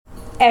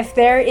If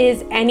there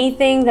is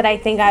anything that I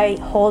think I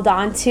hold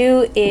on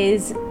to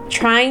is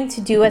trying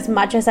to do as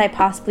much as I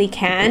possibly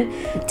can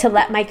to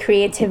let my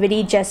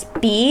creativity just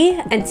be,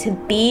 and to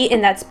be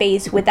in that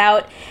space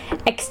without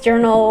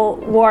external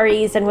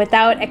worries and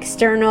without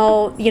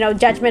external,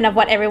 judgment of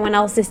what everyone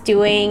else is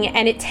doing.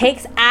 And it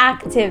takes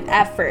active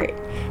effort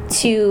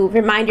to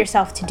remind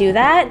yourself to do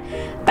that.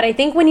 But I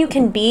think when you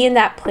can be in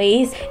that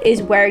place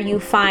is where you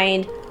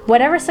find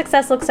whatever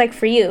success looks like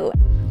for you.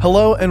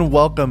 Hello and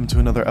welcome to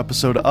another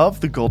episode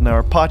of the Golden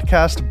Hour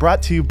Podcast,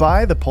 brought to you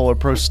by the Polar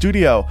Pro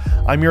Studio.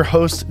 I'm your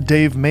host,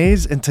 Dave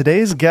Mays, and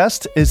today's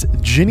guest is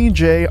Ginny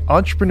J,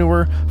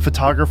 entrepreneur,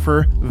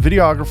 photographer,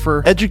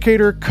 videographer,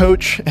 educator,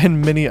 coach,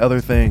 and many other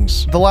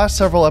things. The last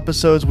several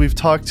episodes, we've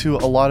talked to a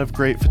lot of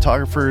great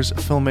photographers,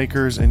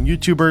 filmmakers, and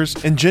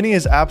YouTubers, and Ginny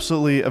is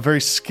absolutely a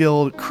very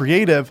skilled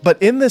creative.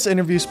 But in this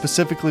interview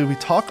specifically, we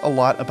talk a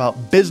lot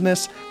about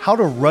business, how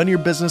to run your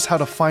business, how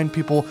to find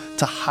people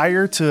to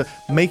hire to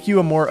make you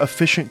a more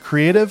efficient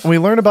creative. And we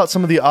learn about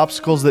some of the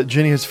obstacles that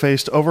Ginny has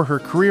faced over her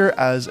career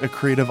as a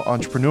creative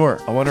entrepreneur.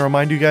 I want to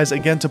remind you guys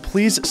again to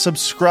please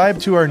subscribe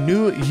to our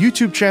new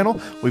YouTube channel.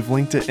 We've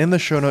linked it in the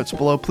show notes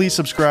below. Please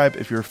subscribe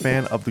if you're a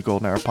fan of the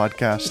Golden Hour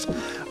Podcast.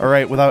 All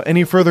right, without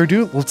any further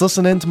ado, let's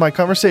listen into my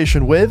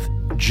conversation with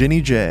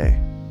Ginny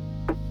J.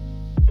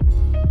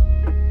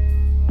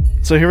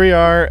 So here we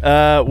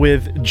are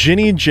with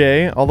Ginny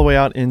J, all the way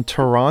out in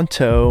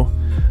Toronto.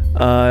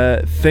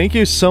 Thank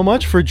you so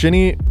much for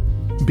Ginny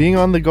being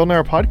on the Golden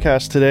Hour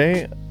Podcast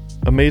today.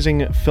 Amazing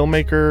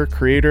filmmaker,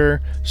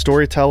 creator,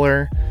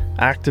 storyteller,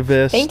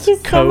 activist, Thank you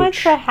so coach.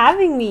 much for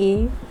having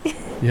me.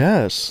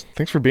 Yes,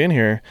 thanks for being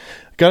here.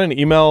 Got an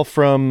email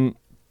from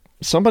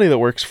somebody that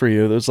works for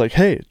you that was like,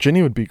 hey,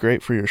 Ginny would be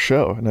great for your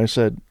show. And I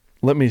said,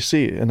 let me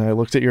see. And I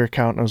looked at your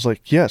account and I was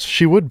like, yes,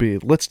 she would be.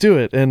 Let's do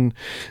it. And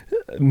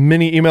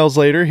many emails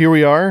later, here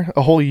we are.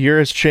 A whole year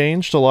has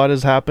changed. A lot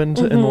has happened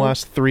in the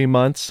last 3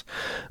 months.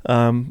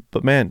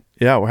 But man,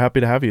 yeah, we're happy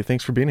to have you.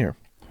 Thanks for being here.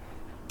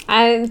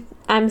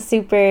 I'm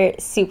super,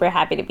 super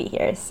happy to be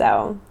here.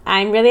 So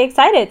I'm really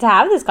excited to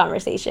have this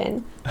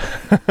conversation.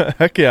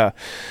 Heck yeah.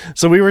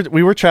 So we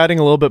were chatting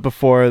a little bit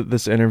before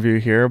this interview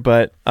here,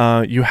 but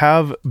you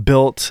have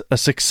built a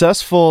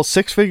successful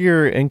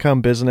 6-figure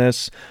income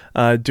business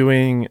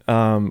doing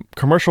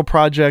commercial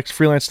projects,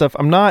 freelance stuff.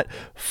 I'm not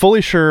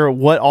fully sure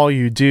what all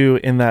you do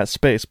in that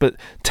space, but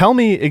tell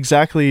me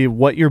exactly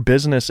what your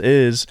business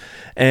is.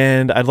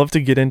 And I'd love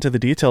to get into the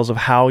details of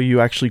how you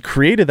actually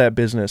created that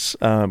business,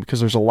 because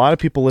there's a lot of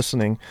people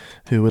listening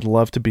who would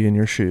love to be in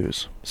your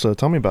shoes. So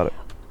tell me about it.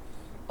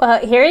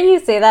 Well, hearing you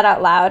say that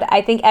out loud,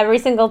 I think every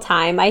single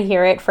time I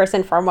hear it, first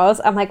and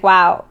foremost, I'm like,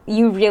 wow,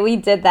 you really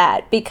did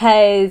that.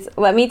 Because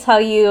let me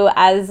tell you,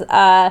 as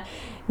a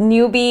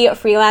newbie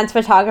freelance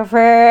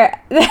photographer,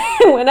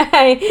 when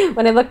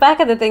I look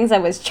back at the things I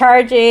was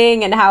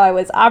charging and how I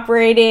was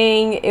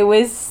operating, it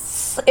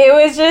was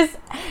just,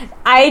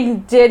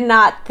 I did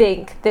not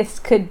think this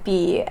could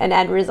be an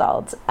end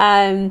result.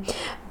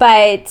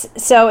 But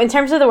so in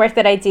terms of the work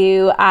that I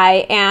do,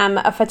 I am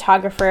a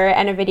photographer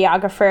and a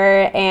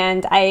videographer,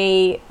 and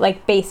I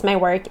base my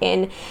work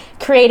in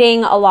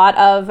creating a lot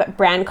of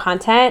brand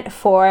content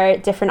for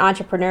different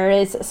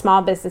entrepreneurs,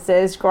 small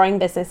businesses, growing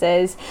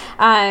businesses.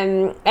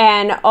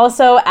 And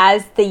also,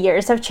 as the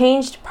years have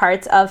changed,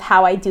 parts of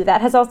how I do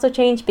that has also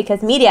changed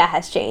because media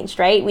has changed,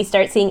 right? We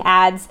start seeing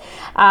ads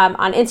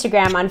on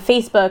Instagram, on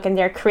Facebook, and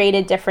they're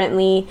created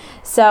differently.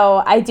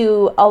 So I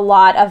do a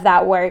lot of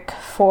that work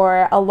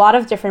for a lot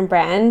of different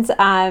brands.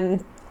 A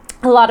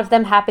lot of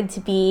them happen to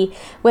be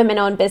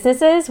women-owned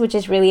businesses, which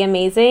is really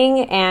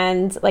amazing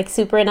and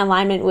super in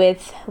alignment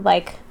with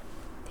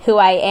who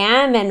I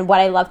am and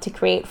what I love to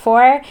create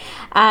for,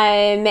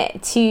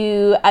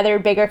 to other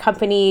bigger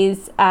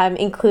companies,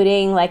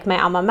 including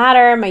my alma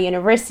mater, my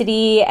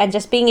university, and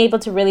just being able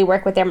to really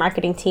work with their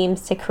marketing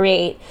teams to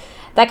create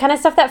that kind of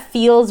stuff that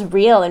feels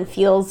real and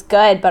feels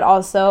good, but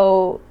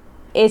also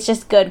it's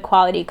just good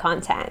quality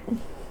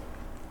content.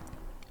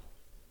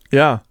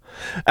 Yeah.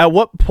 At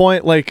what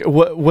point,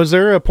 what was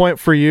there a point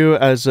for you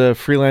as a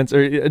freelance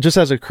or just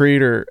as a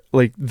creator,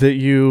 that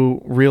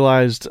you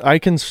realized I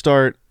can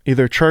start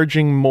either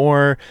charging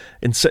more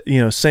and,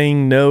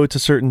 saying no to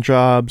certain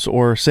jobs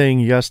or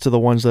saying yes to the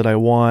ones that I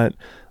want?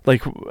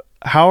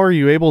 How are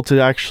you able to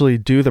actually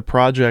do the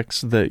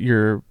projects that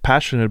you're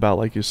passionate about,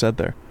 like you said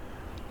there?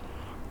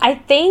 I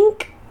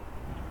think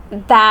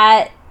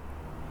that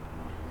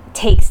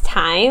takes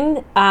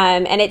time,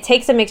 and it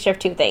takes a mixture of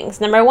two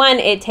things. Number one,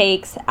 it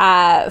takes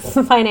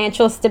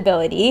financial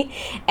stability,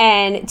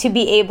 and to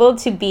be able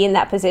to be in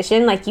that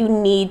position, you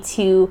need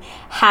to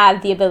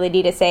have the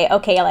ability to say,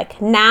 okay,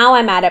 now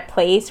I'm at a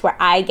place where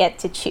I get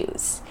to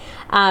choose.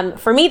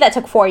 For me, that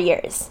took 4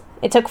 years.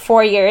 It took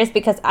 4 years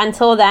because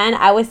until then,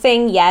 I was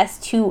saying yes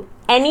to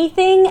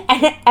anything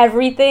and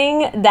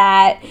everything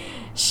that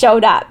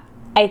showed up,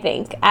 I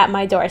think, at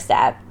my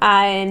doorstep.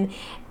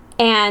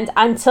 And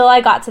until I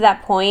got to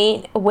that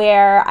point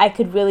where I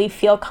could really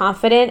feel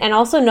confident and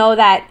also know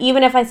that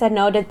even if I said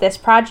no to this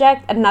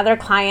project, another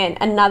client,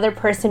 another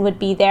person would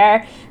be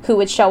there who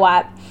would show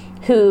up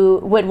who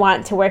would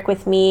want to work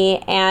with me,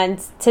 and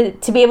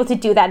to be able to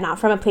do that not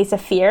from a place of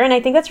fear. And I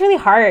think that's really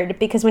hard,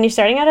 because when you're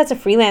starting out as a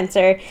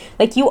freelancer,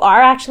 like, you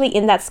are actually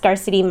in that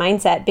scarcity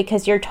mindset,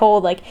 because you're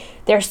told, like,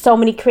 there's so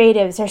many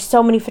creatives, there's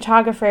so many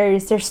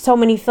photographers, there's so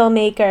many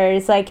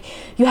filmmakers, like,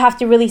 you have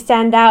to really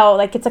stand out,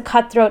 like, it's a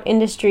cutthroat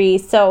industry.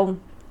 So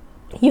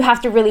you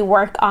have to really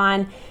work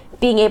on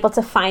being able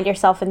to find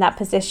yourself in that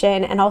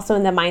position, and also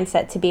in the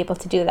mindset to be able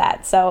to do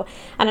that. So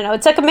I don't know,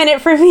 it took a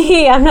minute for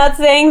me. I'm not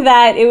saying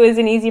that it was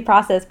an easy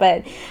process,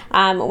 but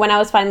when I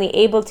was finally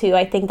able to,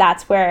 I think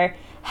that's where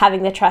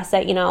having the trust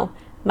that, you know,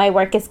 my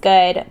work is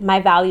good, my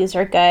values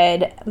are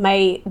good,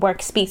 my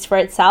work speaks for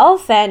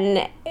itself.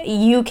 And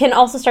you can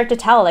also start to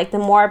tell, like, the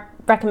more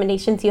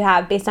recommendations you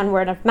have based on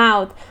word of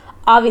mouth,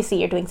 obviously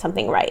you're doing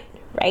something right?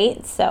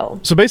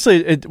 So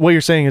basically, what you're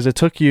saying is it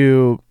took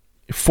you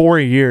 4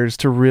 years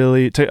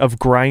of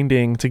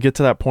grinding to get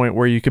to that point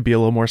where you could be a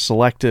little more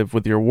selective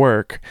with your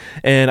work.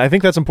 And I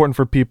think that's important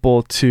for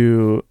people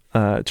to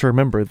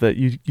remember, that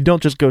you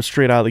don't just go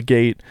straight out of the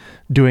gate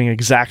doing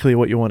exactly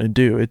what you want to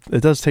do.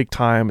 It does take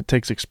time. It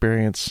takes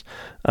experience.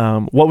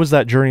 What was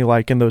that journey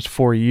like in those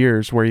 4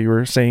 years where you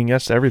were saying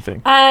yes to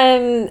everything?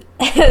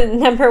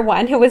 Number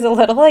one, it was a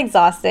little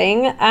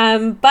exhausting,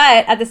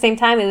 but at the same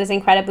time, it was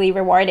incredibly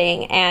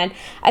rewarding. And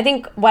I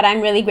think what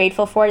I'm really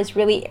grateful for is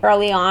really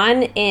early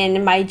on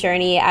in my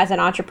journey as an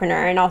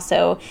entrepreneur, and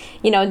also,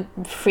 you know,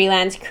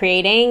 freelance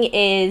creating,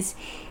 is,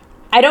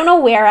 I don't know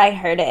where I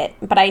heard it,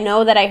 but I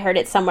know that I heard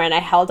it somewhere, and I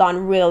held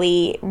on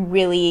really,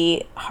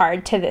 really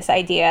hard to this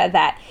idea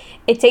that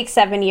it takes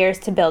 7 years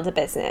to build a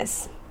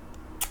business.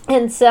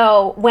 And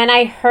so when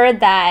I heard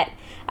that,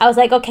 I was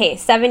like, okay,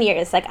 7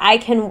 years, like, I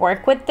can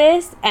work with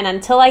this. And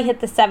until I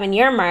hit the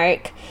 7-year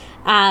mark,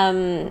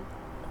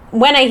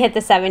 when I hit the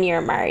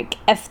 7-year mark,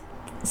 if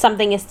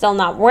something is still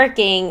not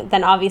working,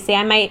 then obviously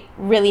I might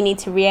really need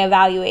to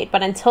reevaluate.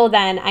 But until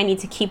then, I need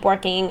to keep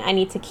working. I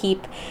need to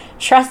keep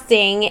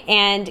trusting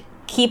and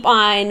keep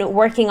on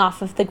working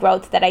off of the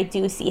growth that I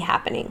do see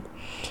happening.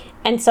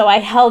 And so I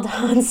held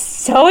on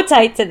so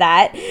tight to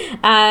that.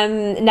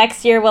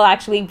 Next year will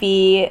actually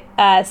be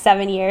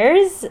 7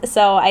 years.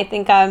 So I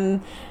think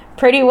I'm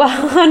pretty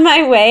well on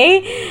my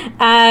way.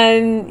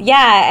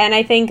 Yeah, and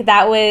I think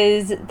that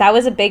was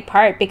a big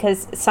part,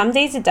 because some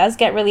days it does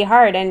get really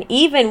hard. And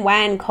even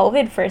when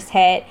COVID first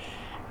hit,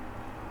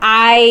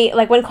 I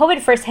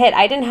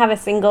didn't have a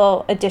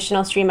single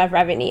additional stream of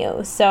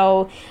revenue.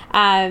 So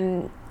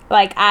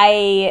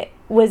I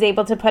was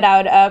able to put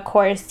out a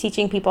course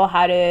teaching people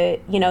how to,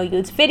 you know,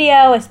 use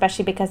video,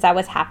 especially because that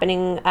was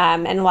happening,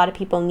 and a lot of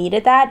people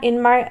needed that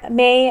in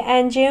May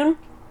and June.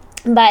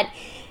 But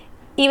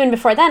even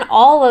before then,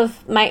 all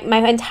of my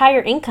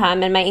entire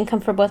income, and my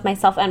income for both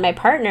myself and my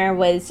partner,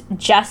 was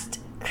just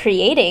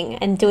creating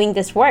and doing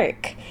this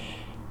work.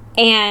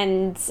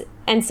 And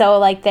so,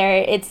 like,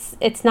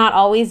 it's not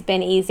always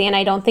been easy, and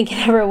I don't think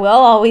it ever will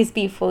always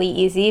be fully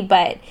easy,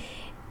 but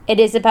it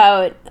is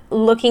about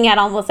looking at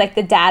almost like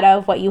the data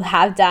of what you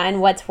have done,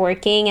 what's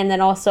working, and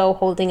then also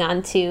holding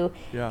on to,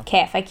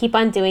 okay, if I keep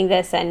on doing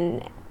this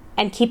and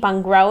keep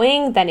on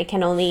growing, then it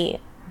can only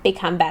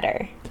become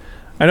better.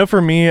 I know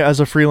for me as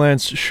a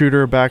freelance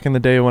shooter back in the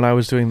day when I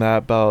was doing that,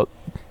 about,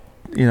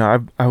 you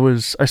know,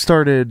 I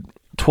started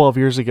 12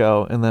 years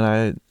ago, and then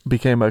I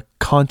became a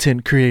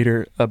content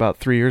creator about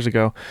 3 years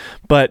ago.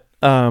 But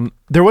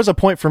there was a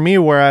point for me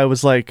where I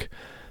was like,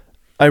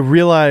 I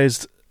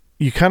realized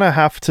you kind of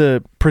have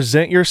to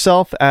present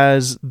yourself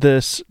as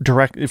this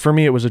for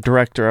me, it was a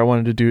director. I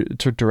wanted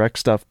to direct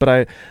stuff,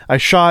 but I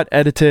shot,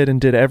 edited,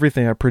 and did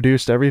everything. I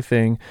produced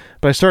everything,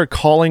 but I started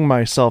calling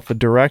myself a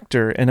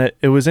director. And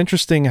it was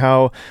interesting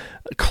how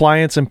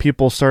clients and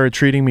people started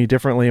treating me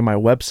differently. My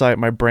website,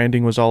 my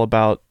branding was all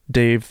about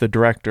Dave, the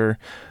director.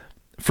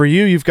 For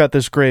you, you've got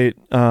this great,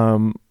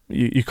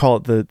 you call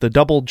it the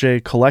Double J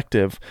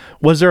Collective.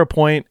 Was there a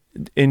point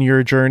in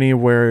your journey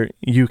where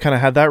you kind of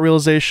had that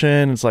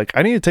realization? It's like,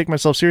 I need to take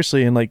myself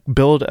seriously and like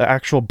build an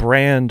actual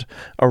brand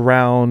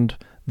around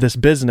this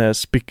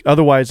business.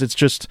 Otherwise it's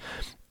just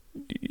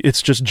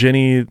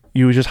Jenny.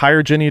 You just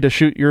hire Jenny to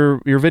shoot your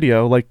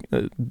video. Like,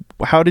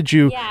 how did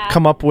you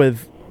come up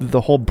with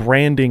the whole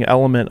branding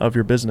element of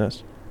your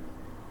business?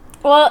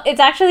 Well, it's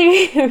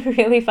actually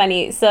really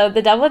funny. So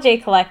the Double J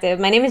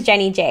Collective, my name is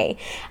Jenny J.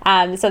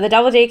 So the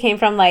Double J came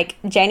from like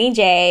Jenny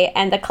J,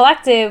 and the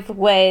collective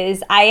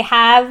was,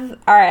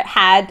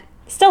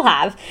 still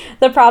have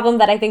the problem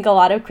that I think a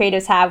lot of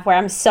creatives have, where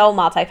I'm so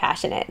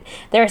multi-passionate.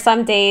 There are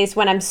some days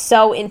when I'm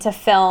so into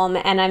film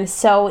and I'm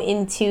so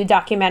into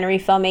documentary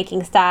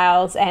filmmaking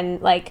styles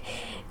and like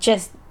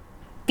just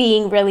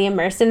being really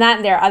immersed in that.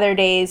 And there are other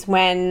days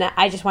when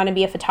I just want to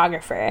be a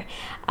photographer.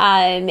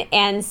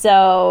 And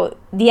so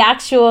the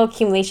actual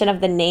accumulation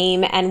of the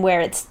name and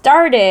where it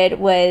started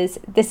was,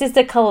 this is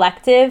the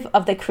collective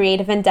of the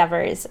creative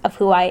endeavors of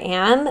who I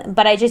am.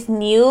 But I just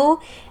knew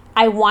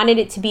I wanted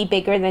it to be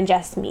bigger than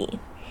just me,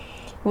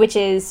 which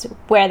is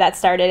where that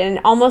started. And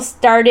it almost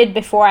started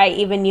before I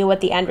even knew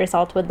what the end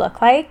result would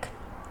look like.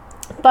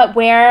 But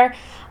where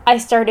I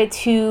started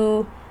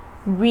to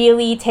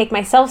really take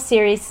myself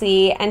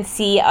seriously and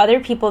see other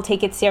people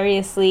take it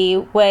seriously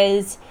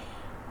was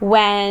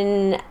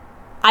when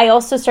I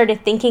also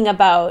started thinking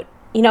about,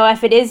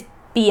 if it is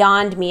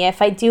beyond me,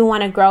 if I do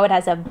want to grow it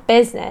as a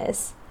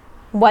business,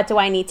 what do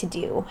I need to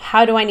do?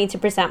 How do I need to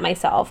present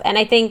myself? And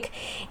I think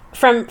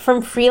from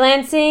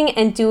freelancing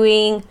and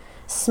doing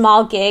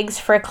small gigs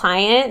for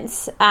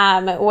clients,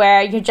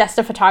 where you're just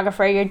a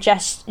photographer, you're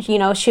just,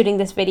 shooting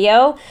this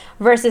video,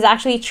 versus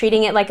actually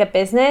treating it like a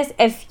business.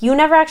 If you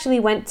never actually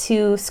went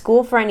to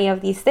school for any of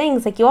these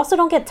things, like, you also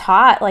don't get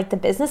taught like the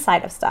business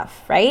side of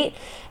stuff, right?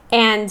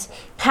 And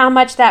how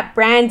much that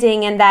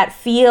branding and that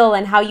feel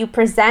and how you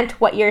present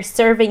what you're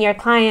serving your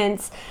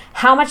clients,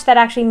 how much that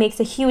actually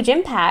makes a huge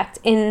impact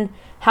in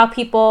how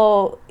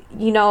people,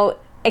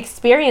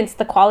 experience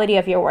the quality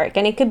of your work.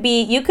 And you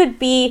could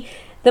be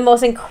the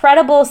most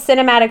incredible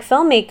cinematic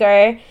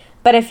filmmaker,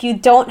 but if you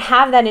don't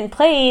have that in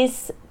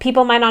place,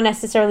 people might not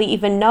necessarily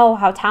even know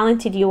how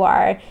talented you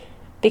are,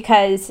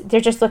 because they're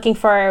just looking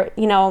for,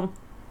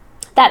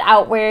 that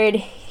outward,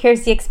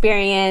 here's the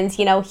experience,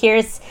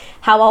 here's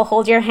how I'll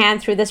hold your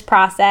hand through this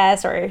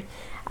process, or,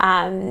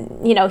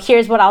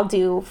 here's what I'll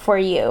do for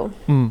you.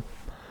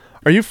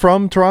 Are you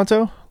from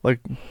Toronto? Like,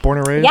 born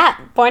and raised? Yeah,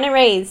 born and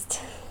raised.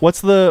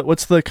 What's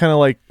the kind of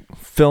like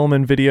film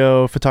and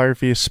video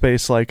photography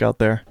space like out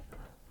there?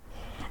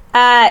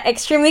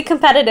 Extremely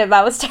competitive.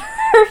 I was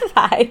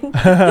terrified.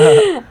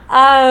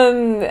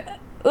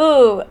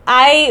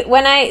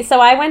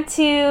 I went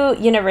to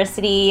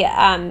university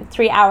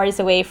 3 hours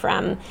away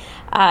from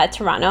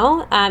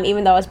Toronto.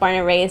 Even though I was born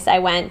and raised, I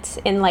went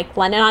in like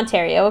London,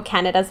 Ontario,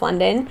 Canada's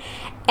London.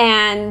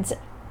 And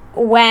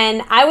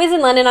when I was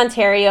in London,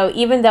 Ontario,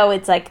 even though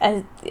it's like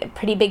a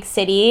pretty big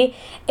city,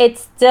 it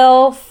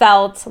still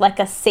felt like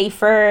a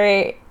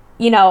safer,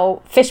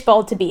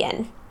 fishbowl to be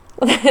in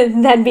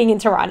than being in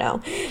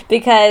Toronto,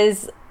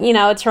 because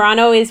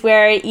Toronto is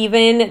where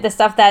even the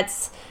stuff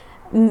that's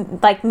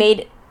like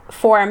made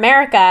for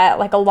America,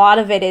 like a lot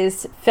of it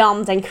is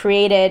filmed and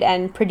created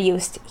and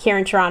produced here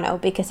in Toronto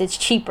because it's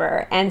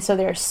cheaper. And so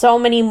there's so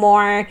many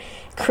more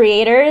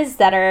creators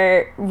that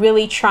are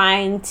really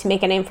trying to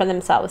make a name for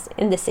themselves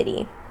in the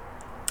city.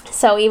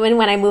 So even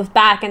when I moved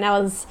back and I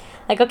was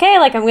like, okay,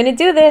 like I'm gonna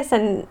do this,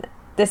 and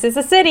this is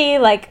a city,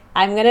 like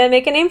I'm gonna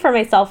make a name for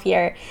myself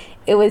here,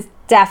 it was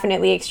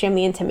definitely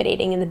extremely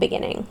intimidating in the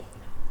beginning.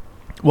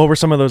 What were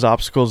some of those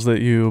obstacles that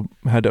you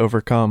had to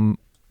overcome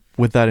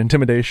with that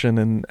intimidation,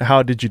 and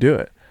how did you do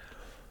it?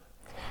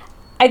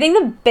 I think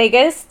the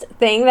biggest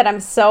thing that I'm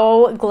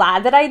so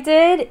glad that I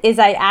did is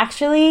I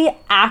actually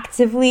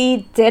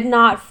actively did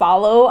not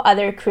follow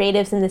other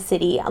creatives in the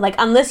city. Like,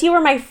 unless you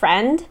were my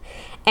friend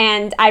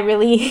and I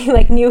really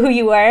like knew who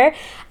you were,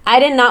 I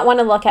did not want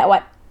to look at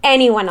what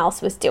anyone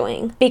else was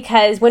doing,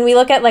 because when we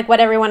look at like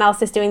what everyone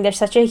else is doing, there's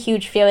such a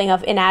huge feeling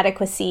of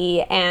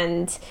inadequacy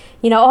and,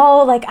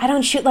 oh, like I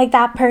don't shoot like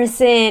that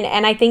person.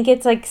 And I think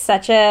it's like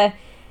such a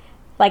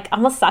like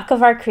almost suck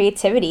of our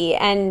creativity.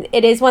 And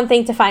it is one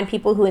thing to find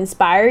people who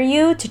inspire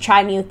you to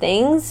try new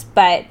things,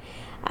 but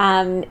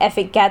if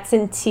it gets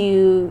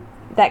into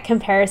that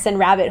comparison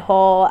rabbit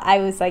hole, I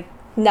was like,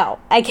 no,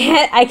 I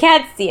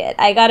can't see it.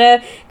 I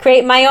gotta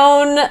create my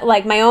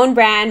own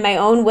brand, my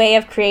own way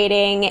of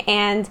creating,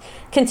 and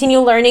continue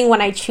learning when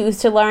I choose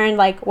to learn,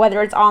 like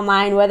whether it's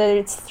online, whether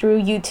it's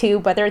through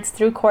YouTube, whether it's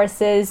through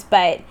courses.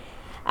 But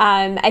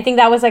I think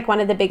that was like one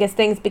of the biggest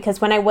things,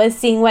 because when I was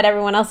seeing what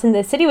everyone else in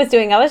the city was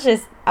doing, I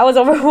was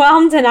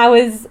overwhelmed, and I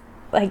was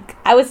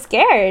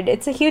scared.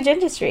 It's a huge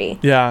industry.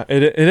 Yeah,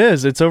 it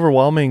is. It's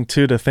overwhelming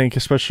too to think,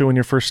 especially when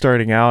you're first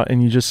starting out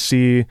and you just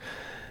see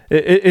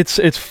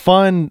it's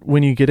fun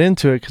when you get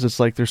into it, because it's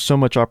like there's so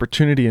much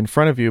opportunity in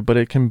front of you, but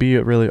it can be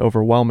really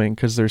overwhelming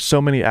because there's so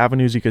many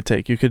avenues you could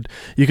take. You could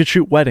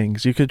shoot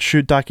weddings, you could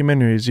shoot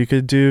documentaries, you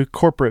could do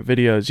corporate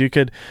videos, you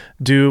could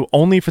do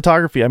only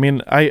photography. I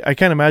mean, I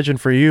can't imagine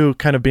for you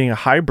kind of being a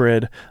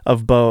hybrid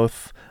of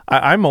both.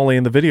 I'm only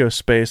in the video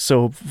space,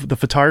 so the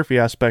photography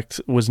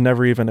aspect was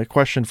never even a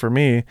question for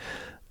me.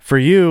 For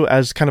you,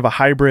 as kind of a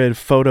hybrid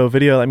photo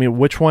video, I mean,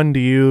 which one do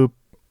you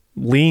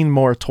lean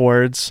more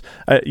towards?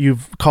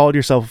 You've called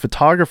yourself a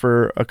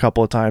photographer a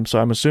couple of times, so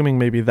I'm assuming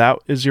maybe that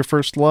is your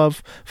first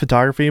love,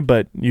 photography,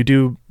 but you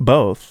do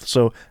both.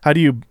 So how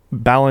do you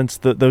balance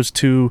those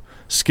two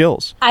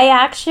skills? I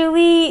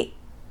actually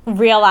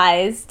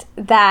realized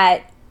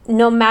that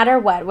no matter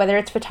what, whether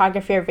it's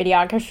photography or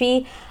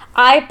videography,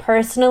 I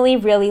personally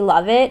really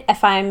love it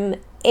if I'm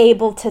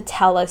able to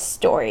tell a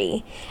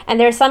story. And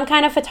there's some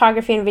kind of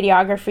photography and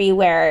videography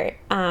where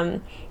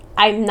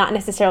I'm not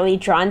necessarily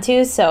drawn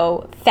to.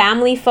 So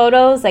family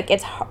photos, like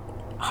it's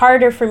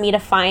harder for me to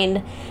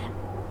find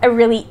a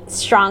really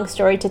strong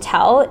story to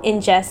tell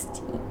in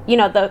just,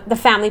 the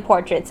family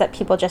portraits that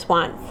people just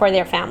want for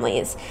their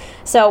families.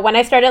 So when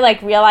I started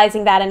like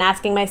realizing that and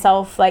asking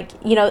myself, like,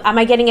 you know, am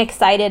I getting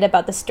excited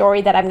about the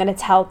story that I'm going to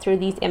tell through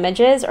these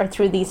images or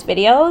through these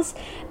videos?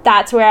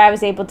 That's where I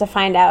was able to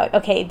find out,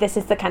 okay, this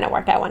is the kind of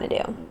work I want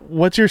to do.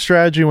 What's your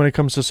strategy when it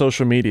comes to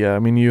social media? I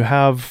mean, you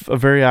have a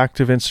very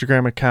active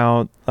Instagram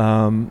account.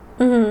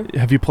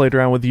 Have you played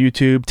around with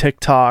YouTube,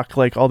 TikTok,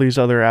 like all these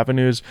other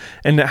avenues?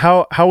 And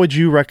how would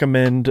you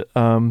recommend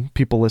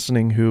people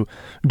listening who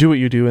do what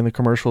you do in the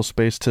commercial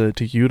space to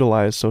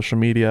utilize social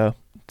media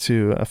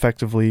to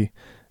effectively,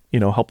 you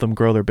know, help them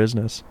grow their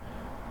business?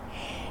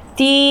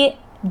 The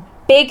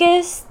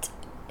biggest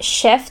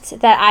shift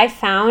that I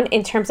found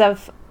in terms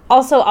of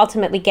also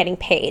ultimately getting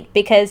paid,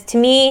 because to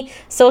me,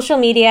 social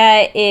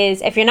media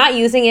is, if you're not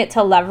using it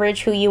to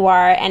leverage who you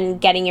are and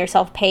getting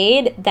yourself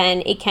paid,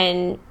 then it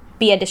can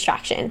be a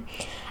distraction.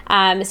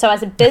 So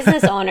as a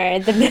business owner,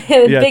 the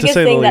biggest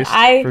thing that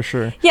I, for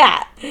sure.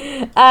 Yeah.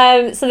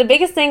 So the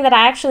biggest thing that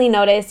I actually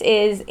noticed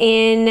is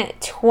in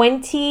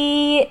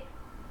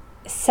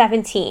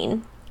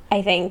 2017,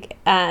 I think,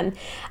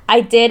 I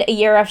did a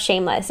year of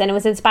Shameless, and it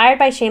was inspired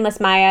by Shameless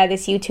Maya,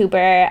 this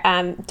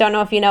YouTuber. Don't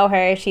know if you know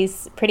her.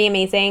 She's pretty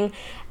amazing.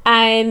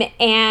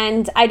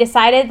 And I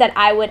decided that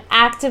I would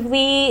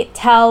actively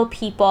tell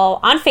people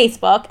on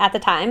Facebook at the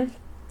time,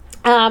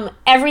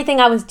 everything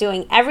I was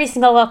doing, every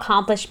single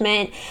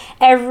accomplishment,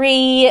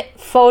 every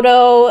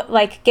photo,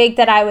 like gig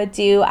that I would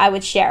do, I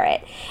would share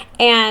it.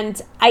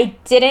 And I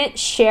didn't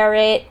share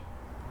it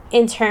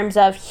in terms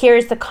of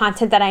here's the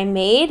content that I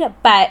made,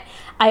 but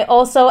I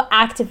also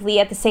actively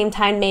at the same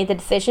time made the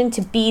decision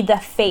to be the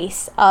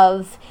face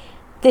of,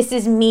 this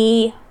is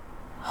me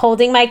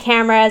holding my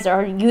cameras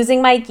or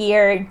using my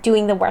gear,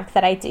 doing the work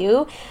that I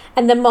do.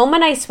 And the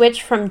moment I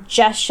switched from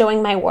just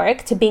showing my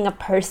work to being a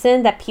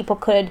person that people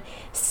could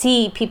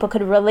see, people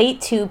could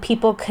relate to,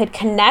 people could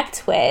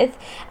connect with,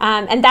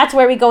 and that's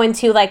where we go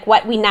into like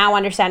what we now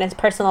understand as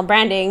personal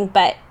branding.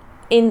 But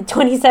in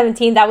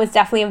 2017, that was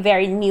definitely a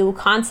very new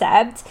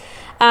concept.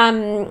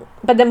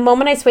 But the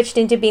moment I switched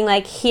into being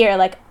like, here,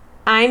 like,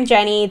 I'm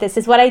Jenny, this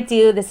is what I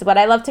do, this is what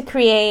I love to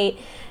create,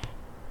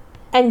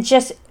 and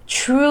just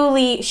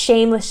truly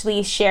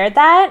shamelessly shared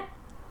that,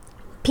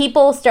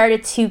 people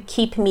started to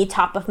keep me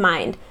top of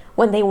mind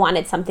when they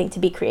wanted something to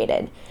be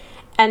created.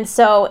 And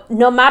so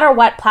no matter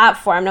what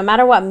platform, no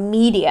matter what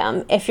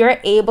medium, if you're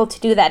able to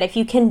do that, if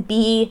you can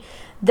be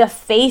the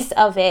face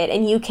of it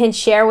and you can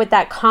share with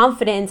that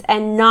confidence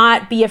and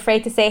not be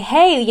afraid to say,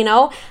 hey, you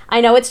know, I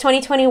know it's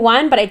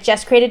 2021, but I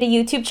just created a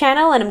YouTube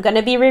channel and I'm going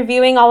to be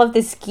reviewing all of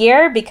this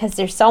gear because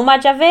there's so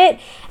much of it.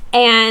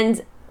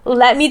 And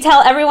let me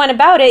tell everyone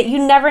about it. You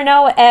never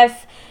know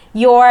if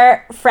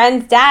your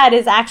friend's dad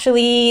is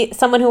actually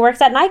someone who works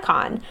at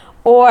Nikon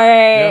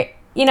or,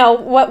 you know,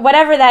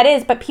 whatever that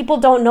is. But people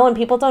don't know, and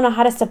people don't know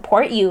how to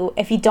support you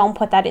if you don't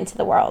put that into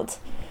the world.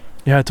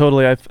 Yeah,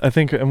 totally. I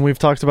think, and we've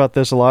talked about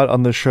this a lot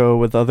on the show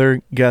with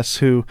other guests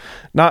who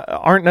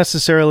aren't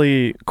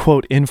necessarily,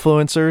 quote,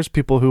 influencers,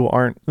 people who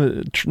aren't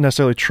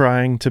necessarily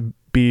trying to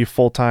be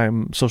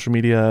full-time social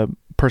media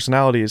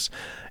personalities.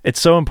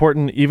 It's so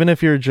important, even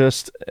if you're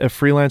just a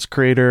freelance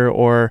creator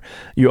or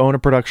you own a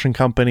production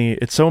company,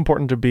 it's so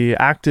important to be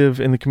active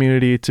in the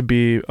community, to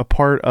be a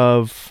part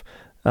of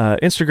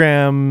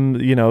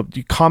Instagram, you know,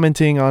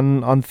 commenting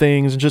on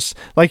things, and just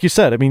like you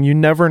said, I mean, you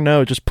never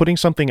know, just putting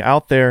something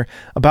out there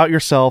about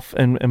yourself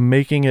and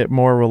making it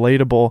more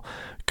relatable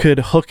could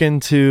hook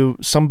into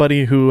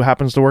somebody who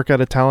happens to work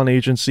at a talent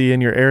agency in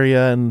your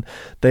area and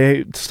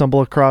they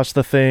stumble across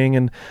the thing,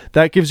 and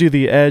that gives you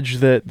the edge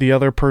that the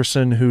other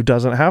person who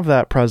doesn't have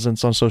that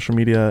presence on social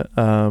media,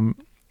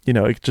 you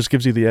know, it just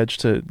gives you the edge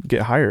to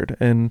get hired.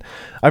 And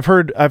I've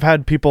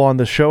had people on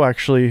the show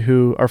actually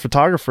who are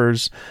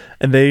photographers,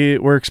 and they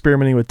were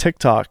experimenting with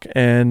TikTok,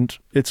 and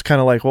it's kind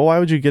of like, well, why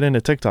would you get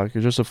into TikTok?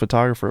 You're just a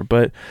photographer.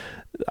 But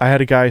I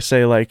had a guy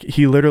say, like,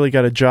 he literally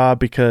got a job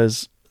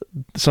because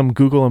some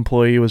Google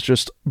employee was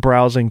just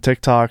browsing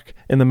TikTok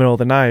in the middle of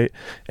the night,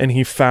 and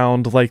he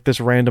found like this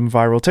random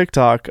viral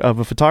TikTok of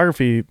a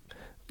photography,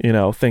 you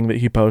know, thing that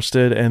he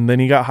posted, and then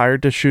he got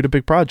hired to shoot a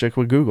big project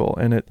with Google.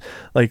 And it,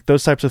 like,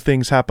 those types of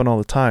things happen all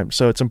the time.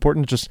 So it's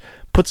important to just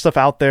put stuff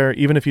out there,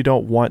 even if you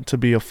don't want to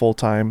be a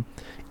full-time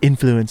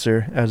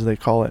influencer, as they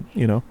call it,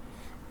 you know.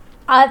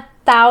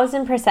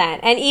 1,000%.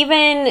 And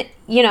even,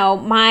 you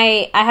know,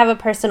 I have a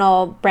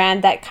personal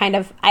brand that kind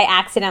of I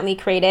accidentally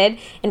created.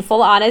 In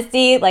full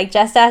honesty, like,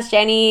 Just Ask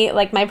Jenny,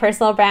 like, my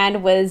personal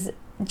brand was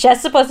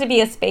just supposed to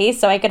be a space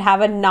so I could have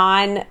a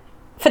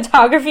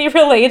non-photography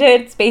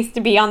related space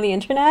to be on the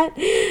internet.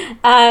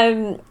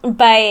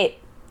 But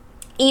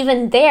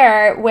even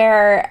there,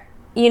 where,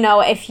 you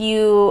know, if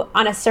you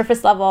on a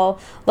surface level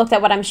looked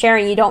at what I'm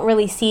sharing, you don't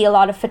really see a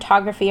lot of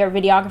photography or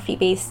videography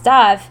based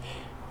stuff,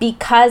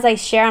 because I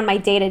share on my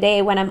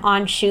day-to-day when I'm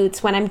on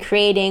shoots, when I'm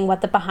creating, what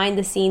the behind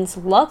the scenes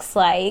looks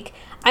like.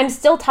 I'm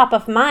still top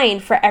of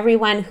mind for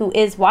everyone who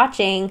is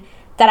watching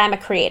that I'm a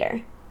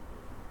creator.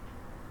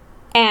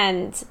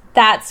 And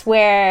that's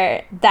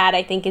where that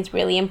I think is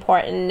really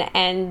important,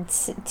 and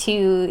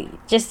to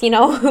just,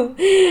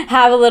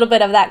 have a little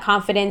bit of that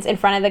confidence in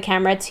front of the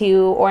camera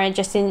too, or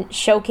just in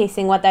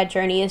showcasing what that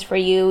journey is for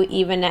you,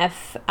 even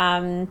if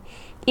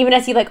even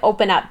as you like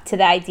open up to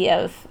the idea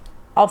of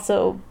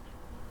also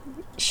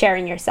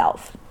sharing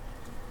yourself.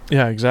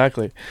 Yeah,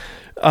 exactly.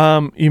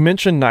 You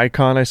mentioned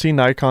Nikon. I see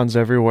Nikons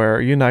everywhere.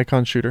 Are you a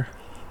Nikon shooter?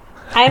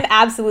 I'm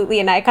absolutely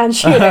a Nikon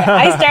shooter.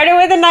 I started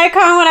with a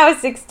Nikon when I was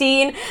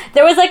 16.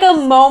 There was like a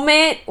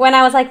moment when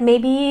I was like,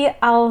 maybe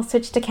I'll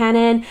switch to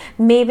Canon.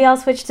 Maybe I'll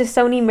switch to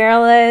Sony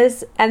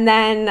mirrorless. And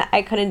then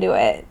I couldn't do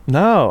it.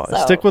 No,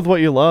 stick with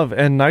what you love.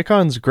 And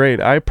Nikon's great.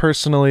 I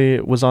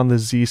personally was on the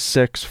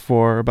Z6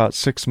 for about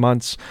 6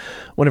 months.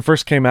 When it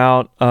first came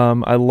out,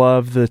 I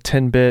love the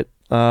 10-bit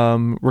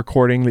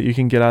recording that you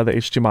can get out of the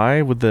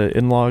HDMI with the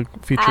in-log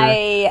feature.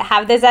 I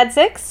have the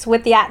Z6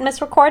 with the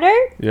Atmos recorder.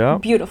 Yeah.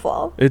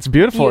 Beautiful. It's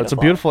beautiful. It's a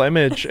beautiful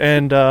image.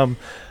 And a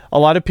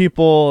lot of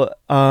people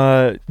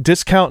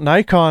discount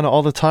Nikon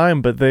all the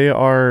time, but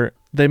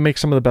they make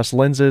some of the best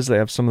lenses. They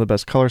have some of the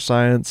best color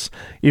science,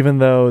 even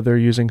though they're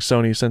using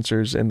Sony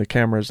sensors in the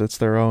cameras. It's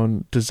their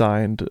own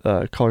designed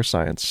color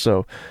science.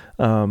 So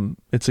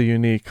it's a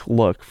unique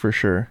look for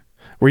sure.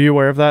 Were you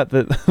aware of that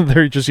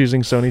they're just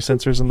using Sony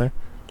sensors in there?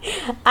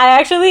 I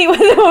actually, when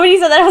you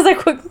said that, I was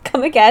like,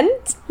 come again?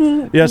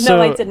 Yeah, no,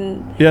 I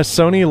didn't. Yeah,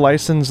 Sony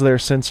licensed their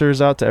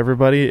sensors out to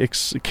everybody.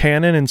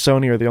 Canon and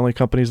Sony are the only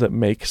companies that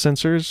make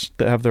sensors,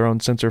 that have their own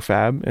sensor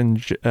fab in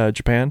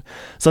Japan.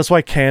 So that's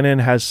why Canon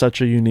has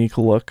such a unique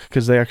look,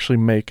 because they actually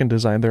make and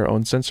design their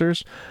own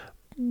sensors.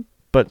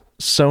 But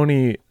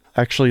Sony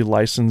actually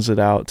licensed it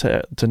out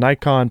to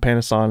Nikon,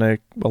 Panasonic,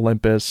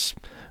 Olympus,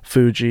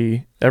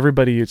 Fuji.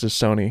 Everybody uses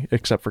Sony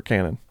except for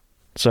Canon.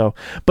 So,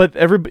 but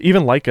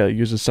even Leica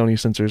uses Sony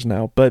sensors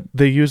now, but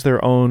they use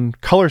their own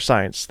color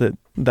science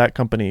that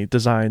company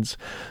designs.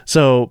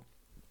 So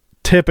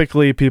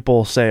typically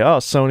people say, oh,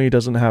 Sony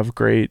doesn't have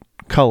great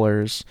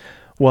colors.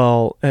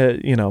 Well,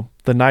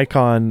 the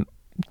Nikon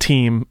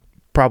team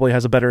probably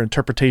has a better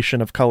interpretation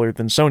of color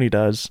than Sony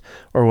does,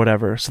 or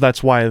whatever. So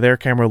that's why their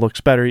camera looks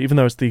better, even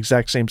though it's the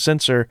exact same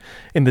sensor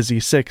in the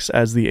Z6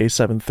 as the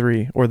A7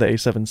 III or the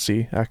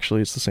A7C.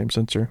 Actually, it's the same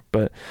sensor,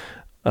 but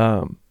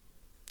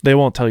they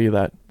won't tell you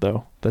that,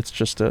 though. That's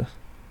just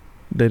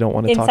they don't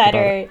want to talk about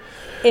it.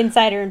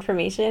 Insider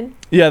information.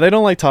 Yeah, they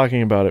don't like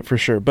talking about it for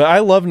sure. But I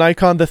love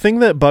Nikon. The thing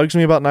that bugs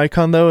me about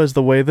Nikon, though, is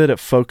the way that it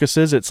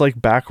focuses. It's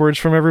like backwards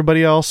from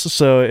everybody else.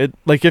 So it,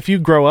 like, if you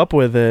grow up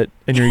with it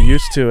and you're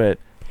used to it,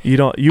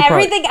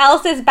 everything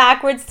else is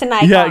backwards to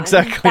Nikon. Yeah,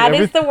 exactly. That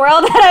is the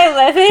world that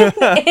I live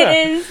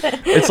in.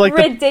 It's like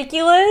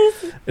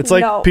ridiculous. It's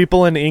like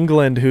people in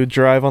England who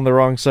drive on the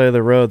wrong side of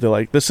the road. They're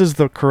like, this is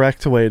the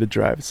correct way to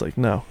drive. It's like,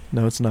 no,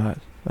 it's not.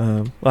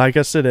 Well, I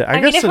guess it is.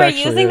 I mean, if we're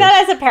using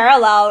that as a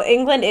parallel,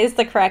 England is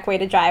the correct way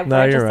to drive.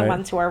 We're just the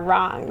ones who are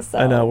wrong. So.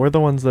 I know. We're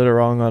the ones that are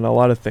wrong on a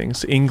lot of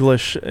things.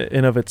 English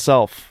in of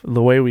itself,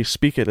 the way we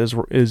speak it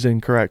is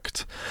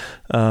incorrect.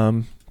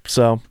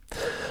 So,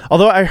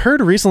 although I heard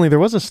recently there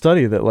was a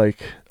study that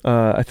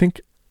I think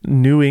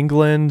New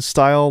England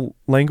style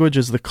language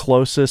is the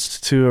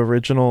closest to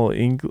original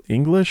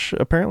English,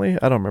 apparently.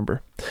 I don't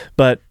remember.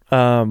 But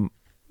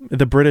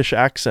the British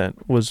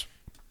accent was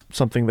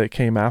something that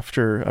came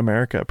after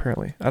America,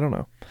 apparently. I don't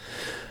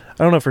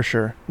know for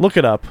sure. Look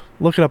it up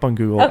on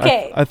Google.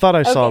 Okay. I thought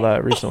I saw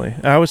that recently.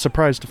 I was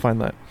surprised to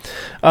find that.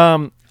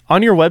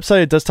 On your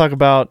website, it does talk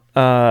about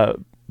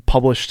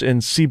published in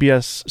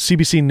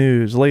CBC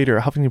News,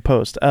 later Huffington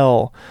Post,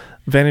 Elle,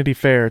 Vanity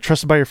Fair,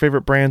 trusted by your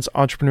favorite brands,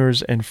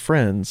 entrepreneurs, and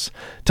friends.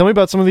 Tell me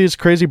about some of these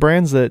crazy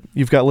brands that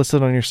you've got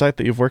listed on your site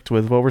that you've worked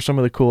with. What were some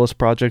of the coolest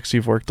projects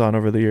you've worked on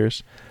over the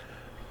years?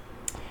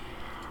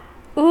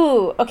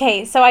 Ooh,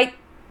 okay. So I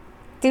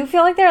do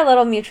feel like they're a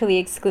little mutually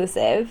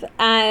exclusive.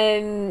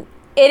 It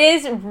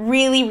is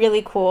really,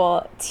 really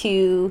cool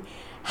to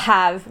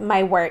have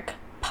my work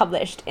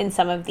published in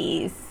some of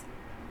these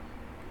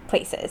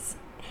places.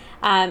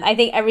 I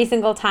think every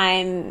single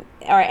time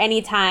or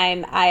any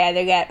time I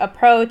either get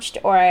approached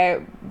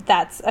or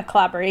that's a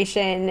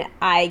collaboration,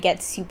 I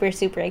get super,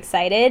 super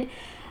excited.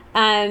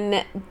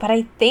 But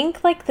I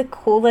think like the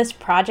coolest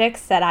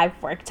projects that I've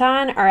worked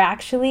on are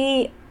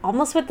actually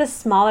almost with the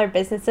smaller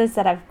businesses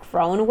that I've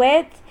grown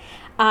with,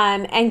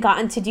 and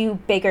gotten to do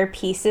bigger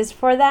pieces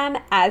for them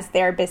as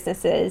their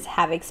businesses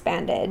have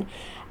expanded.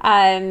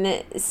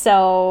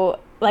 So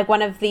like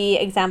one of the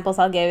examples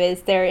I'll give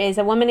is there is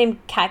a woman named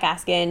Kat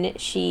Gaskin.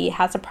 She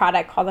has a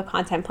product called the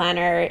Content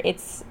Planner.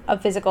 It's a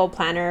physical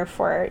planner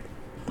for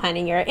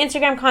planning your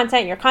Instagram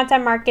content, your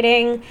content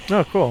marketing.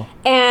 Oh, cool.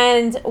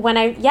 And when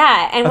I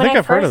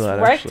first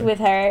worked with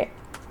her,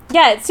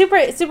 yeah, it's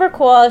super, super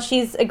cool.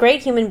 She's a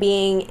great human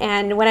being.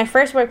 And when I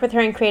first worked with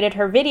her and created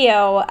her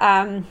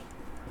video,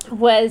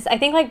 was I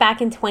think like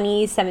back in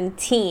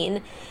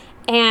 2017.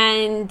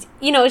 And,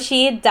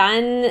 she had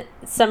done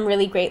some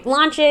really great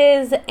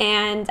launches,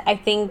 and I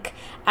think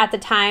at the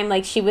time,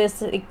 like, she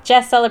was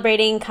just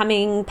celebrating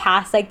coming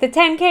past, like, the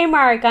 10K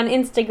mark on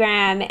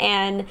Instagram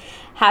and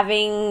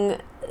having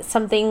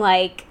something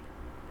like,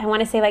 I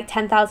want to say like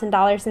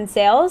 $10,000 in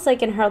sales,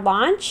 like in her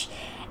launch.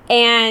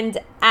 And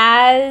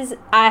as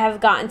I have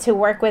gotten to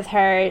work with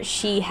her,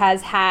 she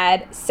has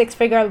had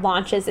 6-figure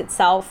launches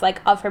itself, like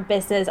of her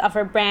business, of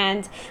her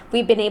brand.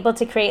 We've been able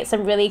to create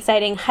some really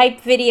exciting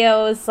hype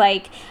videos.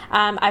 Like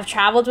I've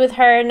traveled with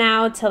her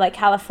now to like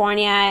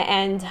California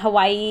and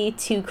Hawaii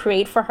to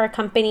create for her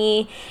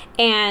company.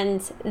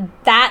 And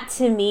that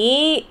to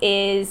me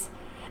is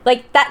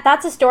like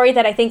that's a story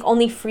that I think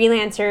only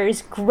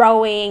freelancers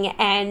growing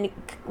and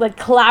like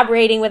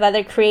collaborating with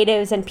other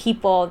creatives and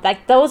people,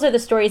 like those are the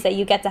stories that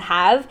you get to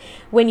have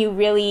when you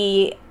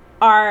really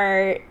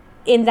are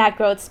in that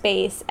growth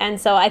space.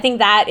 And so I think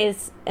that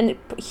is a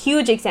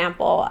huge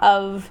example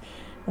of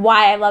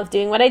why I love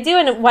doing what I do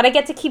and what I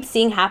get to keep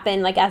seeing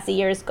happen like as the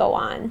years go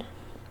on.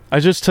 I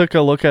just took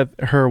a look at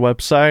her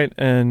website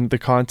and the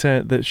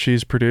content that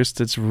she's produced.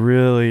 It's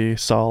really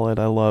solid.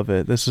 I love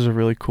it. This is a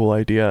really cool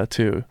idea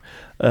too.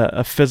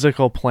 A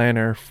physical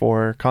planner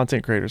for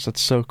content creators.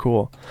 That's so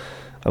cool.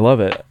 I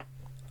love it.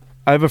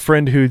 I have a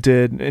friend who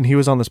did, and he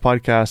was on this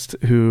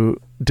podcast, who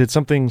did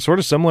something sort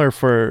of similar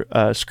for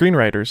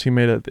screenwriters. He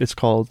made it's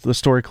called the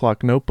Story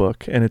Clock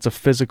Notebook, and it's a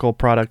physical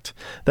product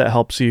that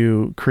helps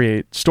you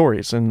create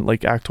stories and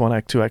like Act 1,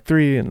 Act 2, Act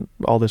 3, and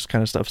all this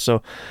kind of stuff.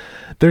 So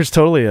there's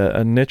totally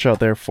a niche out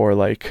there for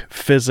like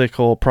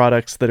physical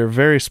products that are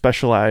very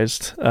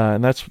specialized.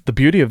 And that's the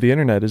beauty of the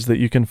internet, is that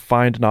you can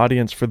find an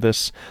audience for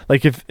this.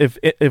 Like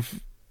if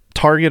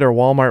Target or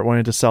Walmart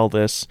wanted to sell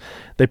this,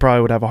 they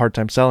probably would have a hard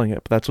time selling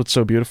it. But that's what's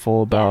so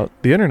beautiful about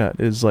the internet,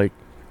 is like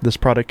this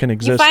product can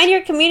exist. You find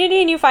your community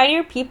and you find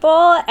your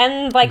people,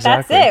 and like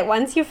exactly. That's it.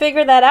 Once you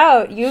figure that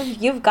out,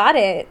 you've got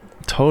it.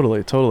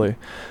 Totally.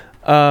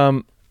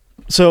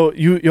 So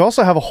you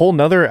also have a whole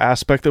nother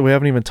aspect that we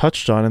haven't even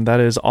touched on, and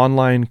that is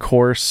online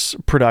course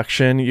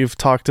production. You've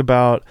talked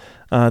about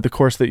the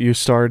course that you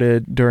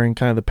started during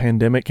kind of the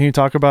pandemic. Can you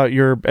talk about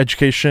your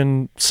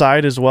education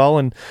side as well?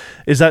 And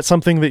is that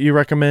something that you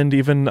recommend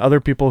even other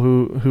people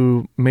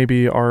who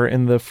maybe are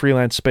in the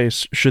freelance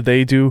space? Should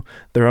they do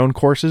their own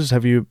courses?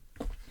 Have you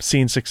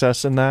seen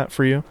success in that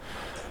for you?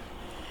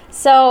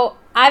 So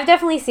I've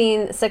definitely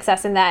seen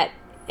success in that,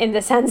 in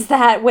the sense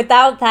that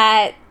without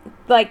that,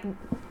 like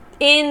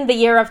in the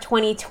year of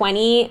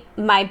 2020,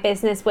 my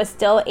business was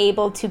still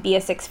able to be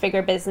a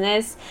 6-figure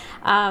business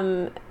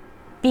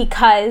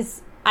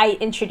because I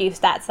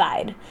introduced that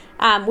side.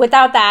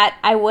 Without that,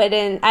 I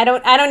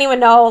don't even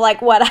know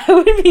like what I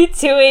would be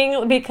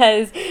doing,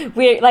 because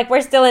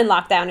we're still in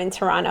lockdown in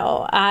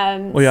Toronto.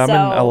 I'm in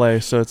LA,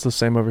 so it's the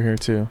same over here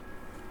too.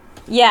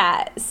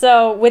 Yeah,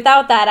 so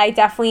without that, I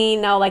definitely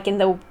know, like in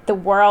the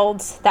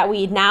world that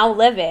we now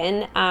live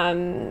in,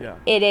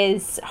 it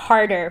is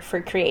harder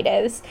for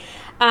creatives.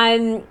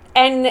 And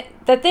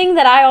the thing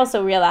that I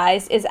also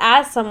realized is,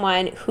 as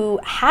someone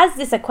who has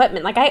this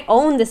equipment, like I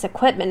own this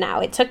equipment now.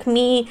 It took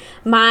me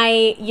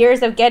my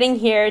years of getting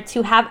here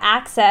to have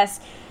access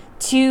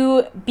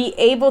to be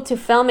able to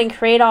film and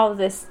create all of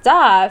this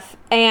stuff.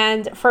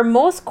 And for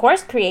most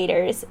course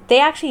creators, they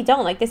actually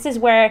don't. Like, this is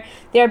where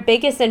their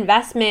biggest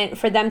investment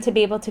for them to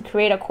be able to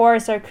create a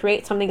course or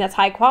create something that's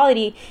high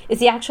quality is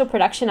the actual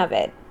production of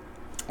it.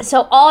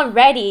 So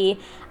already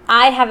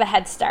I have a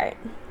head start.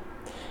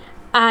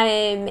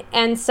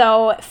 And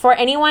so for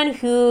anyone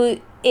who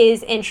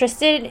is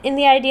interested in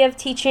the idea of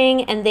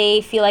teaching and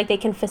they feel like they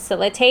can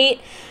facilitate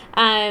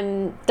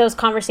those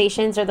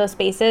conversations or those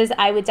spaces,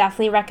 I would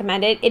definitely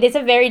recommend it. It is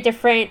a very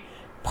different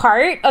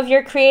part of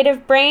your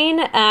creative brain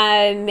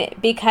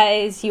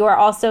because you are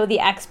also the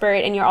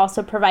expert and you're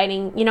also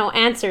providing,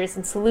 answers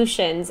and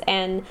solutions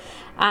and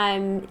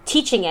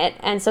teaching it.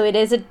 And so it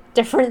is a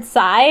different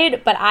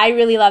side, but I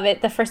really love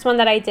it. The first one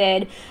that I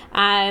did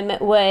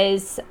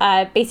was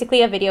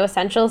basically a video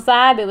essentials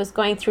lab. It was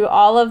going through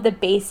all of the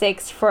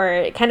basics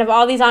for kind of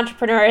all these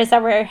entrepreneurs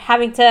that were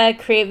having to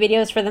create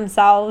videos for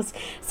themselves,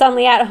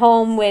 suddenly at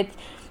home with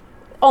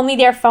only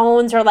their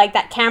phones or like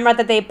that camera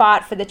that they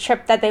bought for the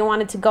trip that they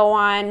wanted to go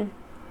on.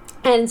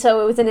 And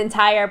so it was an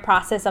entire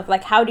process of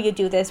like, how do you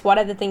do this? What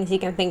are the things you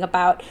can think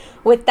about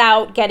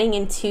without getting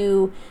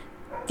into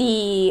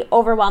the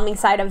overwhelming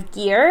side of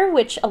gear,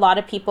 which a lot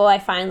of people I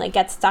find like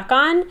get stuck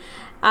on.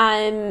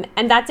 And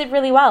that did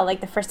really well.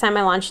 Like the first time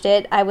I launched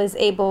it, I was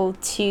able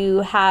to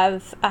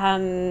have a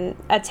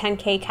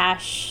 10K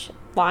cash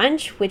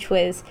launch, which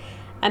was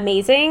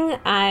amazing.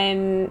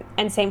 And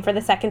same for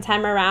the second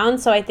time around.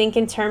 So I think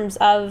in terms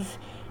of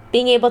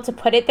being able to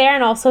put it there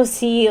and also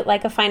see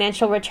like a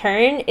financial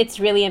return, it's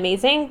really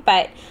amazing.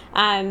 But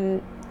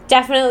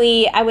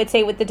definitely I would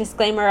say with the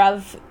disclaimer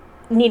of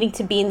needing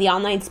to be in the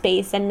online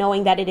space and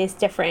knowing that it is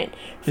different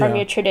from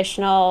your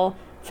traditional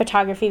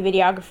photography,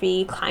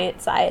 videography,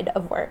 client side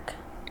of work.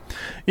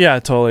 Yeah,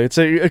 totally. It's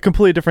a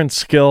completely different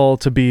skill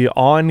to be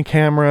on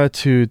camera,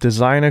 to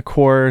design a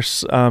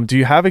course. Do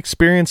you have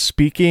experience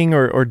speaking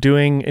or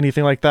doing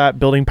anything like that,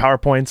 building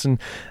PowerPoints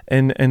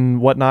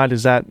and whatnot?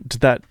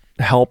 Did that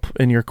help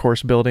in your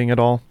course building at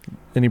all?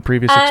 Any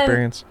previous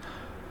experience?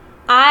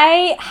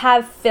 I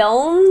have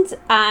filmed,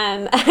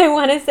 I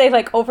want to say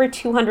like over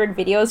 200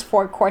 videos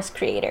for course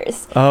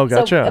creators. Oh,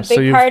 gotcha. So a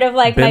big part of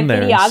like my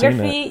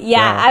videography.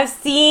 Yeah, wow. I've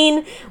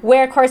seen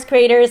where course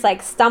creators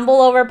like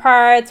stumble over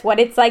parts, what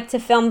it's like to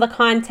film the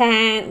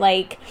content,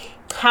 like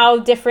how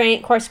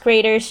different course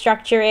creators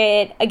structure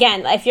it.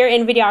 Again, if you're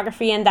in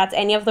videography and that's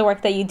any of the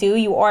work that you do,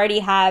 you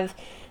already have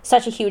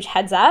such a huge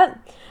heads up,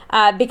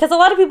 because a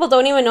lot of people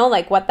don't even know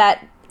like what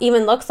that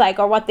even looks like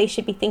or what they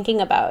should be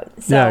thinking about.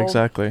 So, yeah,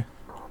 exactly.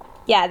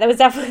 Yeah, that was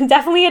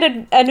definitely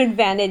an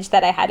advantage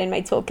that I had in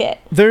my toolkit.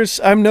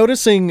 I'm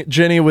noticing,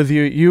 Jenny, with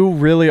you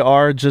really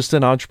are just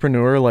an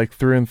entrepreneur, like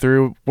through and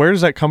through. Where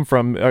does that come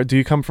from? Do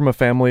you come from a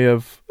family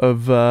of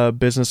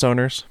business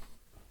owners?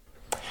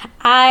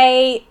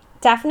 I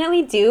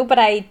definitely do, but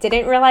I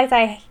didn't realize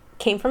I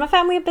came from a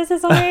family of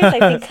business owners, I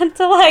think,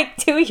 until like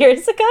 2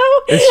 years ago.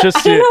 It's just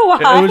I don't know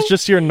why. It was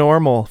just your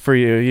normal for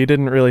you. You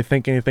didn't really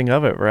think anything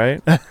of it,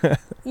 right?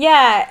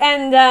 Yeah,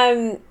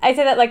 and I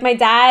say that like my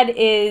dad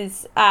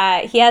is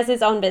he has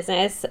his own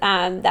business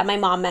that my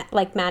mom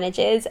like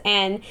manages,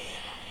 and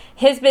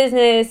his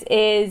business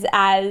is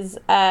as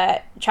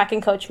a track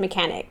and coach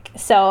mechanic.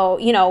 So,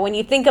 you know, when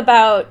you think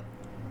about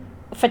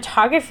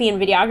photography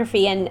and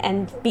videography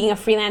and being a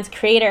freelance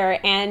creator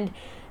and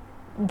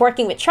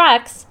working with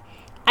trucks,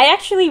 I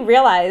actually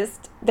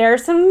realized there are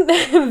some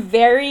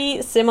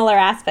very similar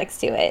aspects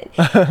to it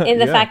in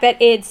the fact that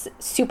it's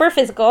super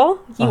physical.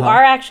 You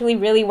are actually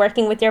really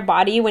working with your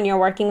body when you're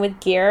working with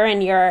gear,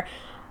 and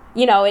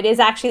it is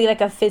actually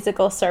like a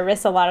physical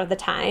service a lot of the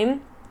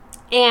time.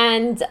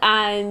 And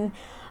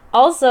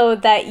also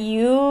that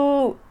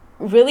you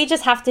really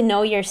just have to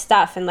know your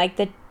stuff and like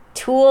the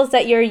tools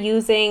that you're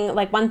using.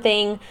 Like one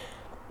thing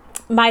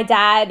my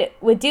dad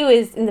would do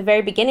is in the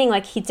very beginning,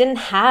 like he didn't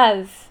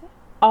have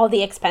all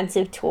the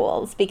expensive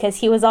tools because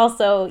he was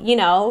also,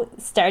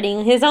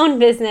 starting his own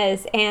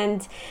business,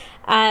 and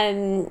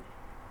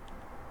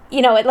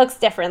it looks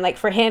different. Like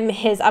for him,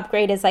 his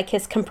upgrade is like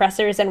his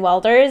compressors and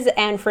welders,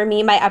 and for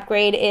me, my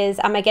upgrade is,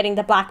 am I getting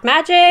the black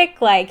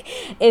magic? Like,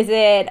 is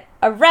it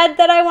a red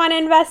that I want to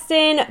invest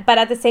in? But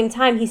at the same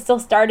time, he still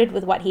started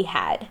with what he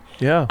had.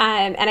 Yeah.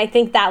 And I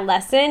think that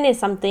lesson is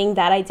something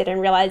that I didn't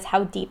realize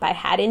how deep I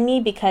had in me,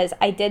 because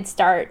I did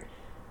start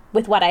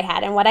with what I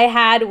had. And what I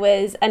had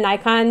was a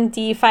Nikon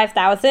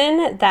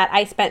D5000 that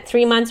I spent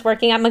 3 months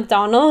working at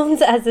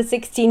McDonald's as a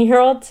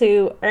 16-year-old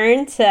to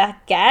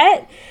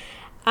get.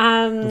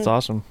 That's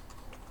awesome.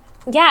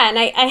 Yeah, and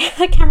I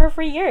had a camera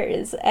for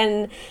years,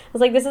 and I was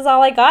like, this is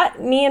all I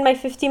got, me and my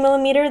 50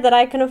 millimeter that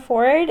I can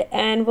afford,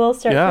 and we'll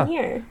start from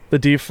here. The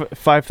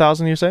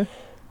D5000, you say?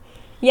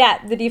 Yeah,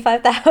 the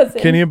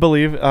D5000. Can you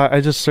believe, I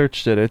just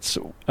searched it, it's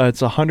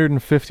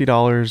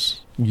 $150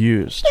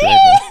 used right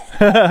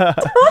now.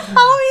 Don't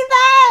tell me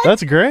that!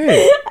 That's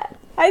great.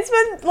 I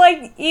spent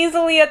like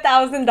easily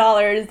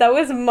 $1,000. That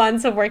was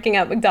months of working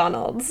at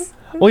McDonald's.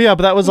 Well, yeah,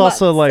 but that was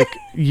also like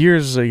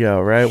years ago,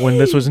 right? When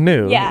this was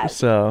new. Yeah.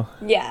 So.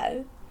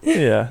 Yeah.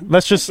 Yeah.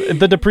 That's just,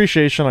 the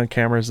depreciation on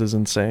cameras is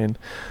insane.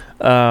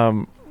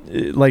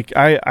 Like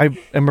I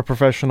am a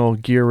professional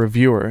gear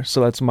reviewer,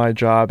 so that's my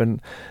job.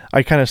 And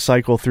I kind of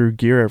cycle through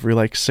gear every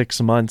like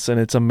 6 months. And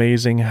it's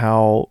amazing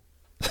how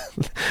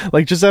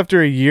like just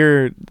after a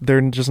year,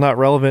 they're just not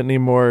relevant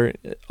anymore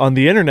on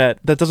the internet.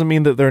 That doesn't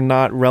mean that they're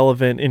not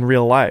relevant in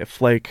real life.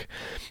 Like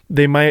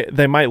they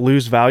might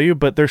lose value,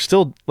 but they're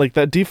still like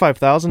that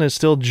D5000 is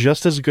still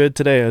just as good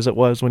today as it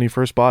was when you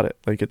first bought it.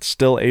 Like it's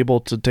still able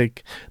to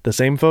take the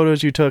same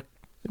photos you took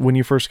when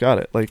you first got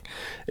it. Like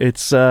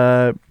it's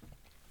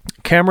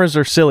cameras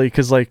are silly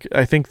because like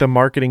I think the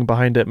marketing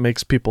behind it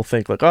makes people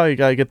think like, oh, you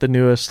gotta get the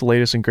newest,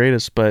 latest and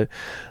greatest, but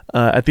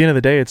at the end of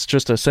the day, it's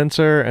just a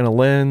sensor and a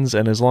lens,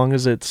 and as long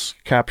as it's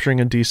capturing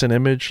a decent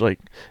image, like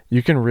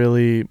you can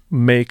really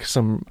make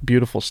some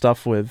beautiful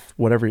stuff with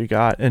whatever you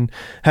got. And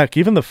heck,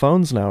 even the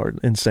phones now are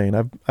insane.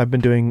 I've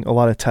been doing a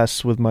lot of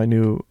tests with my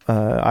new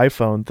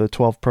iPhone, the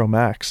 12 Pro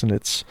Max, and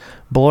it's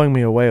blowing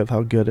me away with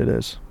how good it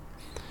is.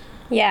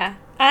 Yeah,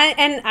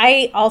 and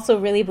I also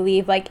really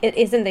believe like it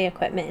isn't the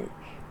equipment.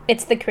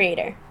 It's the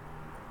creator.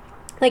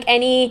 Like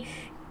any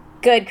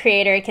good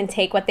creator can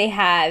take what they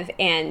have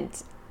and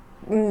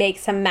make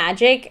some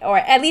magic, or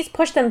at least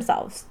push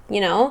themselves,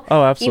 Oh,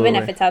 absolutely.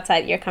 Even if it's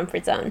outside your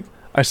comfort zone.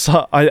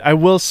 I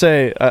will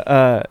say,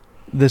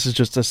 this is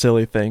just a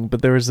silly thing,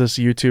 but there was this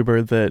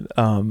YouTuber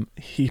that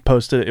he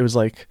posted, it was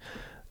like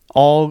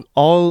all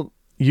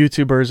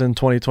YouTubers in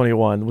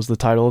 2021 was the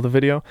title of the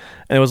video.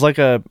 And it was like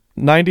a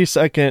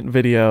 90-second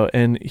video,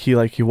 and he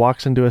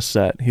walks into a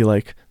set, he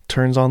like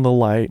turns on the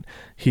light,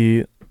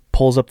 he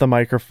pulls up the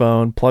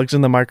microphone, plugs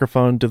in the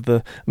microphone to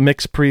the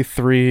MixPre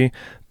 3,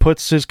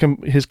 puts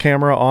his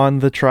camera on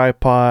the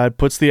tripod,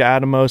 puts the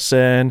Atomos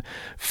in,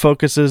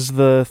 focuses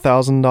the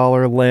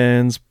 $1,000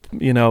 lens,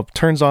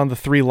 turns on the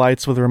 3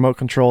 lights with a remote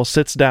control,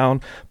 sits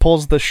down,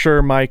 pulls the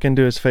Shure mic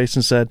into his face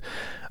and said,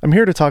 "I'm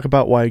here to talk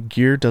about why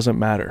gear doesn't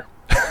matter."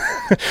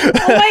 Oh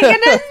my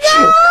goodness,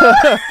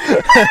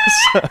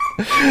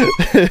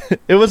 no!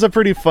 It was a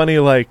pretty funny,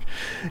 like,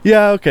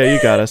 yeah, okay,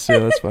 you got us. Yeah,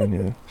 that's fine.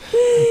 Yeah,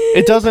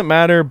 it doesn't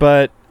matter,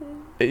 but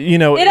you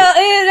know, it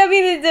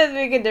does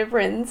make a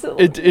difference.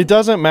 It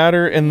doesn't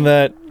matter in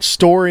that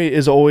story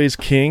is always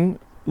king.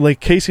 Like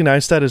Casey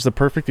Neistat is the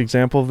perfect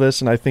example of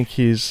this, and I think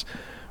he's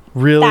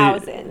really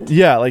 1,000.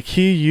 Yeah, like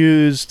he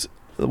used,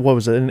 what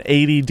was it, an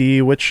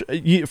 80D, which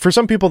for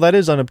some people that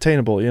is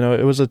unobtainable. You know,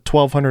 it was a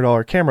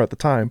 $1,200 camera at the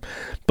time,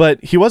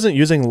 but he wasn't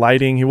using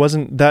lighting.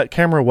 That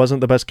camera wasn't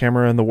the best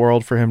camera in the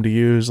world for him to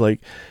use. Like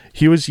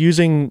he was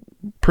using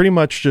pretty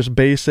much just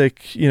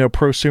basic, you know,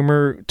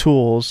 prosumer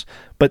tools,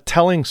 but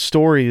telling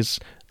stories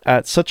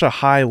at such a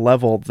high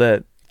level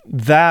that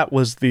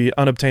was the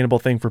unobtainable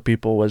thing for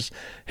people, was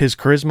his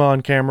charisma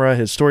on camera,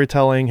 his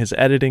storytelling, his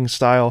editing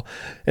style.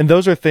 And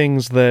those are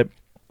things that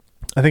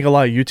I think a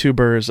lot of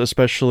YouTubers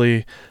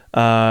especially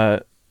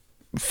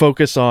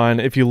focus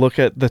on. If you look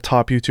at the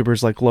top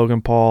YouTubers like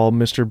Logan Paul,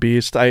 Mr.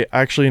 Beast, I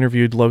actually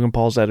interviewed Logan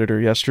Paul's editor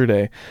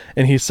yesterday,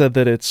 and he said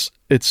that it's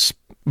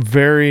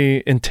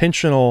very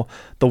intentional.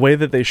 The way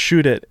that they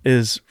shoot it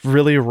is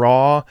really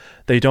raw.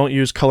 They don't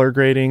use color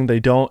grading.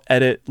 They don't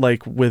edit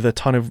like with a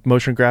ton of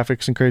motion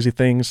graphics and crazy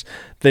things.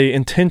 They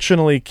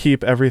intentionally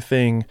keep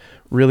everything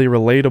really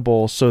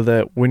relatable so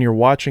that when you're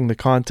watching the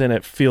content,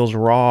 it feels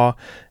raw.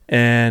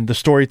 And the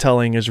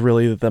storytelling is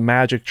really the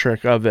magic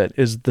trick of it.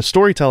 Is the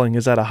storytelling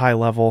is at a high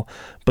level,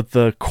 but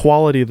the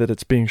quality that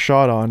it's being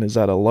shot on is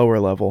at a lower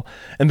level.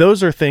 And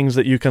those are things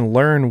that you can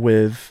learn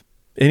with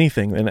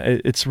anything, and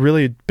it's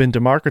really been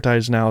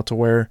democratized now to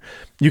where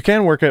you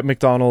can work at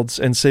McDonald's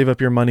and save up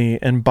your money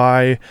and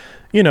buy,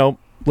 you know,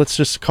 let's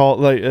just call it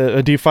like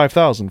a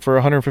D5000 for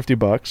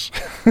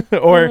 $150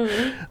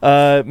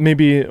 or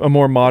maybe a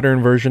more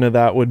modern version of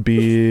that would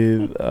be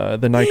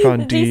the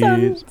Nikon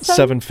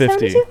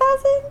D750.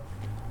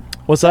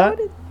 What's that?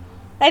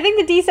 I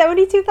think the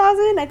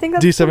D72000. I think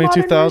that's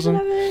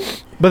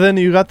D72000. But then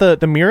you got the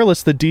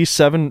mirrorless, the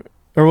D7,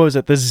 or what was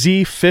it? The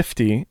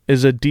Z50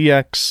 is a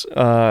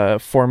DX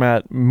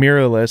format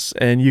mirrorless,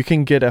 and you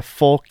can get a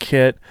full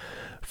kit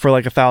for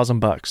like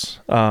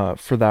 $1,000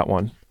 for that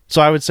one.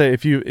 So I would say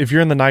if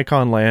you're in the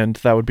Nikon land,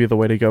 that would be the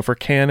way to go. For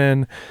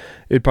Canon,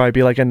 it'd probably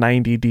be like a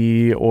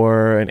 90D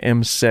or an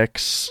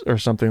M6 or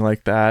something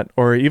like that.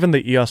 Or even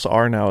the EOS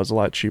R now is a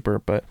lot cheaper.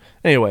 But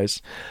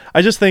anyways,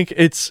 I just think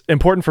it's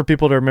important for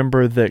people to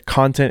remember that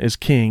content is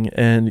king,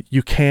 and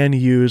you can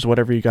use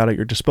whatever you got at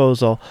your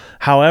disposal.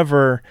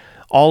 However,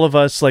 all of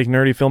us like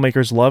nerdy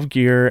filmmakers love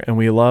gear, and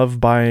we love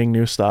buying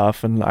new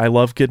stuff, and I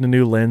love getting a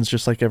new lens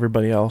just like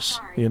everybody else,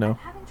 you know.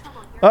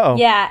 Uh-oh.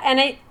 Yeah,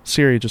 and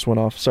Siri just went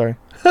off. Sorry.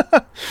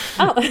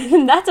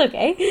 Oh, that's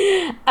okay.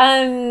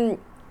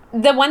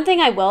 The one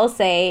thing I will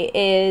say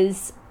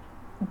is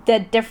the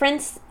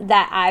difference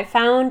that I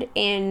found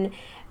in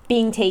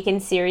being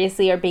taken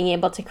seriously or being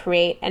able to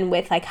create and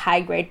with like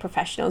high grade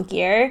professional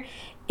gear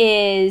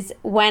is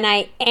when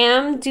I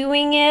am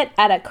doing it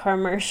at a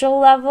commercial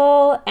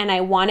level and I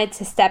wanted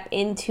to step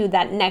into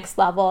that next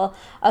level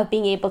of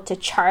being able to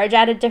charge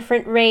at a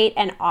different rate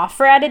and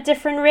offer at a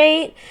different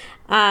rate.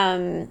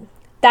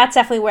 That's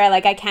definitely where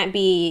like I can't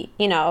be,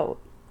 you know,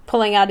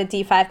 pulling out a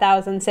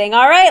D5000 saying,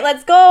 all right,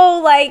 let's go.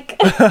 Like,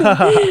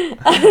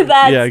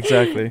 yeah,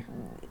 exactly.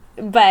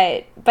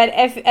 But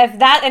if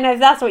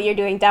that's what you're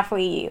doing,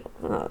 definitely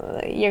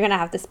you're gonna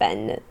have to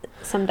spend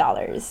some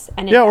dollars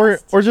and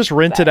invest. or just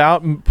rent it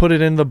out and put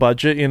it in the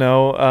budget, you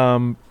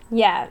know.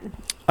 Yeah.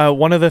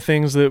 One of the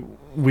things that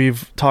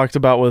we've talked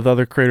about with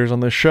other creators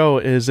on this show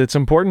is it's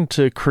important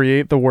to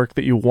create the work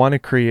that you want to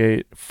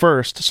create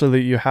first so that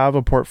you have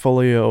a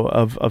portfolio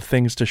of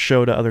things to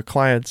show to other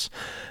clients.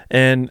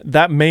 And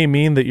that may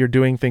mean that you're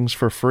doing things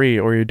for free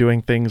or you're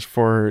doing things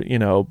for, you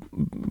know,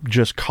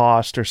 just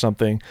cost or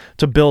something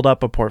to build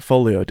up a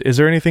portfolio. Is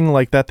there anything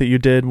like that you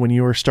did when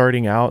you were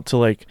starting out to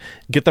like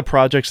get the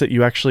projects that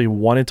you actually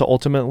wanted to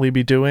ultimately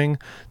be doing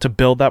to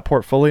build that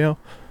portfolio?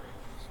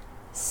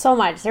 So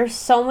much. There's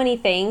so many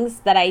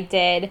things that I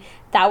did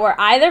that were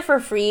either for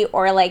free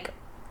or like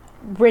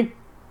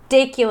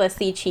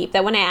ridiculously cheap,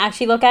 that when I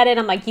actually look at it,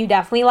 I'm like, you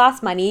definitely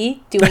lost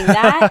money doing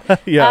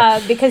that. Yeah.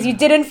 Because you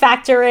didn't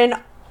factor in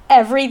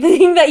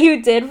everything that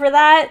you did for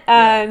that.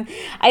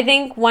 I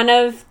think one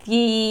of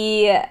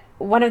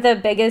the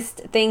biggest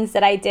things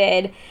that I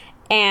did,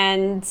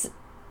 and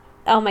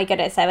oh my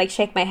goodness, I like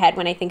shake my head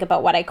when I think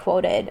about what I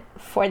quoted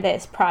for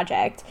this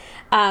project.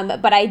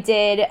 But I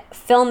did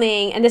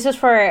filming, and this was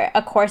for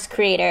a course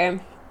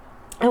creator.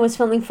 I was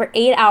filming for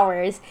 8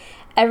 hours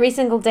every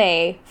single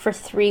day for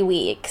 3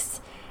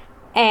 weeks.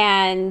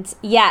 And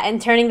yeah,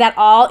 and turning that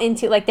all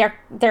into like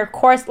their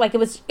course, like it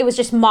was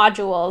just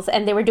modules,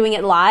 and they were doing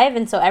it live,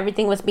 and so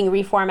everything was being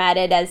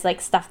reformatted as like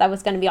stuff that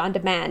was going to be on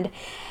demand.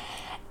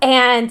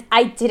 And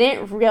I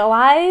didn't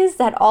realize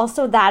that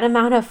also that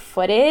amount of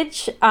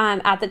footage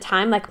at the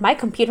time, like my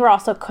computer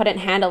also couldn't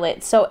handle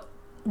it. So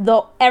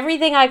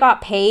everything I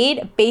got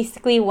paid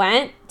basically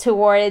went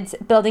towards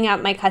building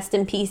out my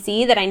custom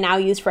PC that I now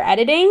use for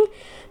editing.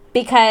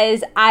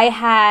 because I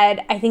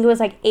think it was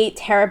like 8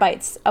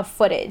 terabytes of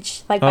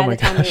footage, like by the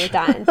time we were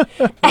done.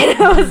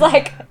 And I was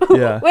like,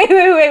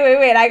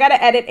 wait, I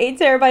gotta edit 8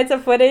 terabytes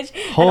of footage.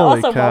 Holy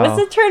and also, cow. what was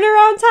the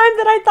turnaround time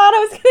that I thought I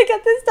was gonna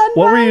get this done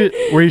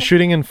by? Were you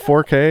shooting in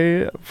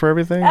 4K for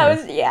everything? I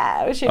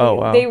was shooting. Oh,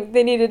 wow.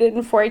 They needed it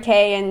in 4K,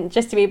 and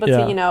just to be able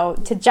to,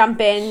 to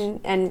jump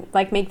in and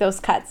like make those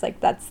cuts,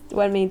 like that's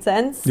what made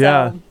sense. So.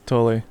 Yeah,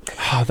 totally.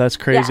 Oh, that's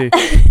crazy.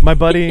 My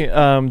buddy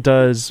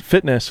does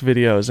fitness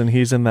videos, and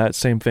he's in that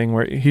same thing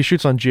where he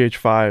shoots on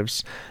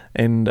GH5s,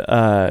 and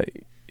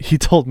he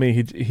told me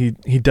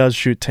he does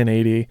shoot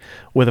 1080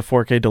 with a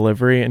 4K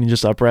delivery, and he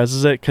just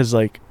up-reses it because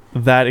like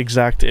that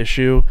exact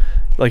issue,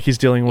 like he's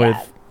dealing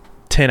with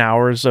 10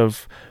 hours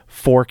of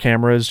 4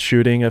 cameras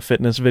shooting a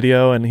fitness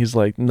video, and he's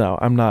like, no,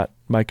 I'm not,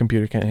 my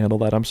computer can't handle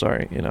that, I'm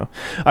sorry.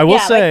 I will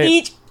say like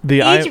each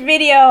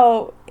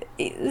video.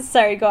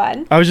 Sorry, go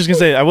on. I was just gonna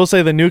say, I will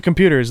say the new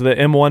computers, the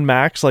M1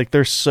 Max, like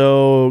they're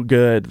so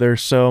good, they're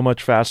so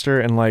much faster,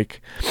 and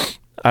like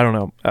I don't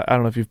know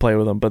if you've played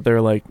with them, but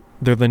they're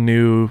the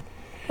new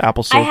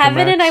Apple Silicon I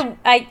haven't, Max. and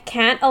I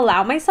can't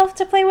allow myself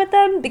to play with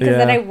them because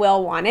then I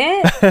will want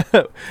it.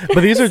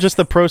 But these are just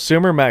the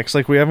prosumer Max.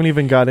 Like we haven't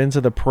even got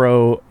into the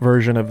pro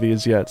version of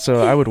these yet,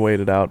 so I would wait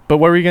it out. But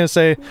what were you gonna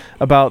say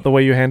about the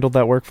way you handled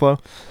that workflow?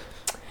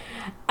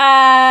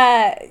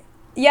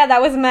 Yeah,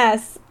 that was a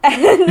mess.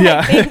 And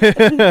yeah.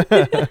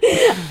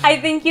 I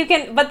think you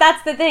can, but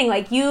that's the thing.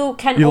 Like you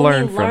can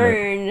only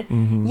learn.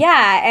 Mm-hmm.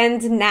 Yeah.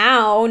 And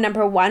now,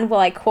 number one, will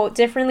I quote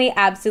differently?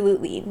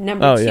 Absolutely.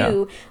 Number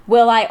two,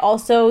 will I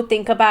also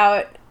think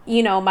about,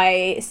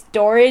 my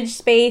storage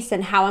space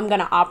and how I'm going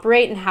to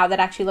operate and how that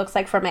actually looks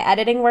like for my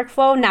editing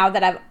workflow now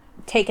that I've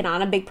taken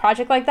on a big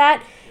project like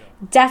that?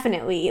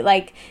 Definitely.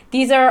 Like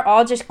these are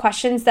all just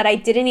questions that I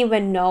didn't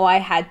even know I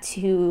had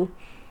to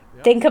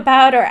think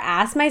about or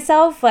ask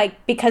myself,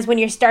 like, because when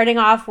you're starting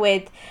off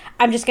with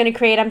I'm just going to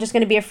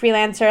be a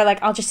freelancer,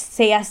 like I'll just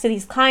say yes to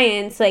these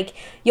clients, like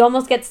you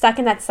almost get stuck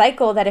in that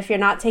cycle that if you're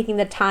not taking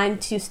the time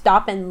to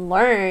stop and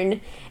learn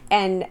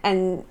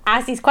and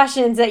ask these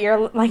questions that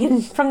you're like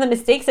from the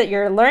mistakes that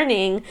you're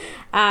learning,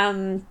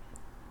 then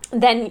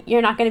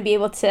you're not going to be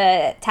able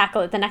to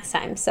tackle it the next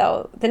time.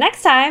 So the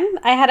next time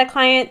I had a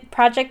client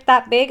project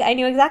that big, I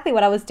knew exactly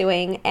what I was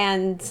doing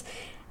and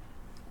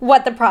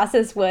what the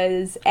process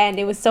was, and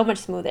it was so much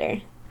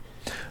smoother.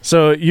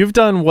 So you've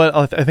done what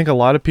I think a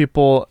lot of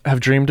people have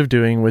dreamed of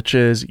doing, which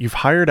is you've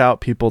hired out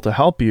people to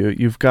help you.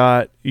 You've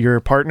got your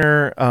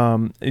partner,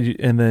 and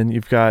then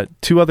you've got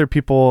 2 other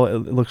people,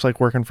 it looks like,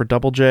 working for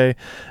Double J,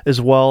 as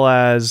well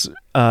as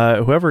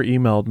whoever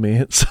emailed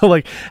me. So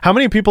like, how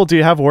many people do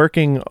you have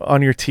working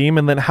on your team?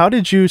 And then how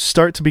did you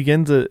start to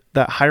begin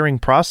that hiring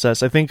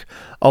process? I think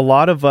a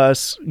lot of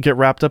us get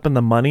wrapped up in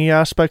the money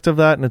aspect of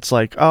that. And it's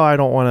like, oh, I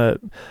don't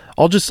want to,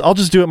 I'll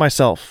just do it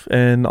myself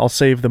and I'll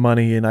save the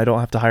money and I don't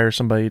have to hire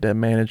somebody to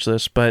manage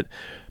this. But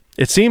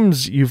it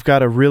seems you've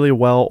got a really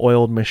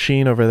well-oiled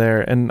machine over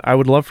there, and I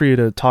would love for you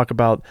to talk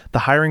about the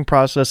hiring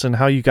process and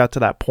how you got to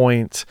that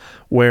point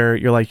where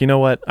you're like, you know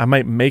what, I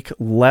might make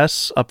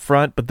less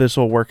upfront, but this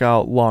will work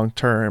out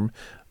long-term.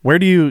 Where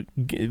do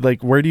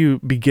you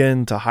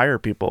begin to hire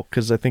people?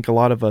 Because I think a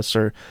lot of us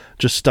are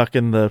just stuck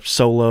in the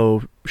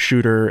solo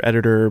shooter,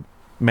 editor,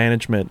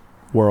 management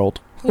world.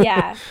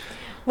 Yeah.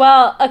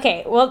 Well,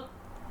 okay. Well,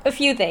 a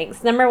few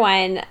things. Number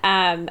one,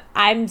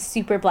 I'm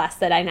super blessed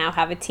that I now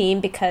have a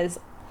team because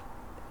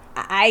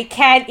I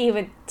can't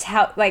even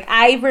tell, like,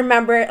 I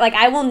remember, like,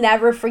 I will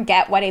never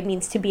forget what it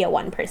means to be a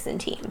one-person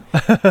team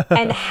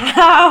and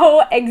how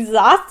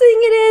exhausting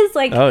it is.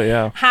 Like, oh,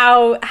 yeah.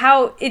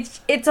 how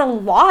it's a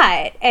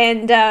lot.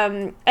 And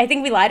I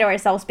think we lie to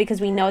ourselves because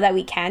we know that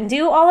we can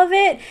do all of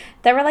it,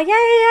 that we're like,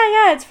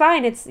 yeah, it's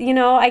fine. It's,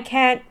 I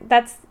can't,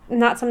 that's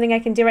not something I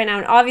can do right now.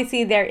 And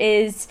obviously there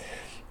is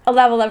a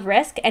level of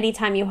risk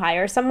anytime you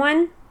hire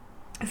someone.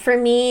 For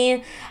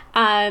me,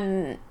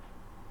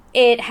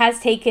 it has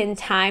taken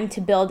time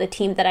to build a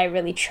team that I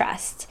really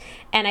trust.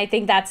 And I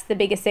think that's the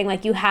biggest thing.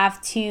 Like, you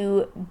have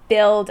to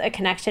build a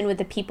connection with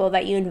the people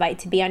that you invite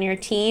to be on your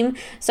team.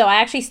 So I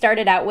actually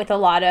started out with a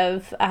lot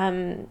of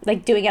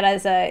like doing it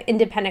as a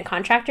independent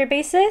contractor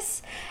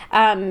basis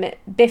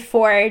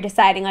before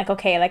deciding like,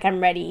 okay, like I'm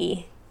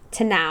ready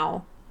to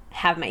now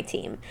have my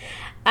team.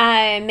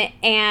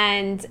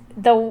 And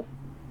the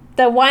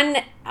one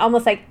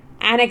almost like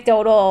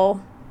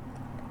anecdotal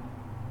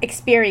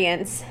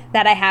experience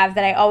that I have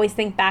that I always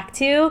think back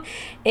to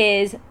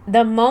is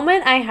the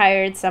moment I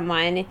hired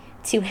someone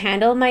to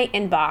handle my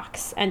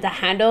inbox and to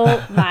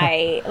handle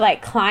my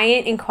like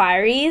client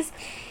inquiries.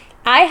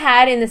 I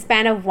had in the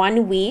span of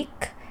 1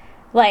 week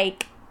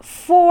like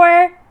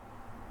 4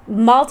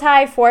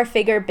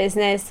 4-figure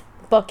business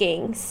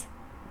bookings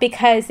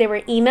because there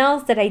were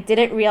emails that I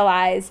didn't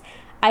realize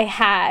I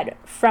had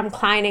from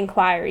client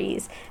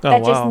inquiries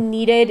that just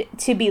needed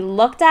to be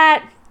looked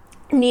at,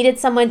 needed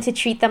someone to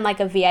treat them like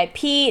a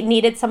VIP,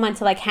 needed someone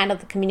to like handle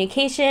the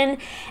communication.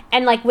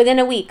 And like within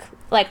a week,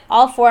 like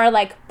all 4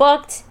 like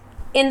booked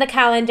in the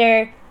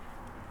calendar,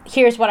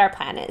 here's what our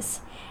plan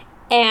is.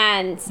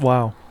 And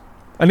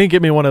I need to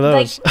get me one of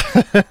those.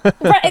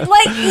 Right,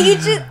 like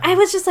I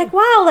was just like,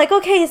 wow, like,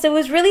 okay, so it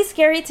was really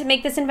scary to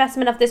make this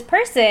investment of this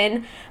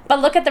person, but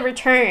look at the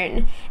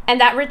return. And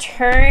that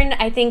return,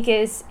 I think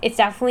it's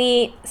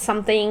definitely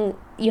something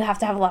you have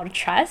to have a lot of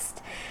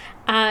trust.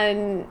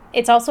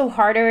 It's also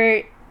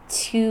harder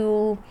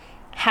to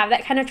have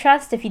that kind of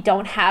trust if you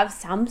don't have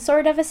some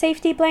sort of a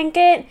safety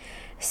blanket.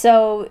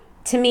 So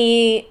to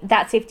me,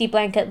 that safety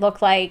blanket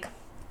looked like,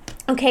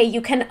 okay,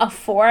 you can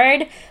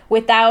afford,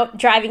 without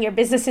driving your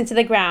business into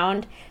the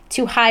ground,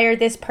 to hire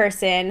this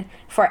person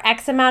for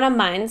X amount of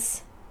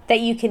months,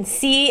 that you can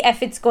see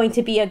if it's going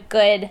to be a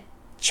good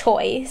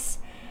choice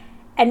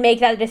and make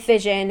that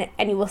decision,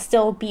 and you will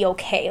still be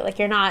okay. Like,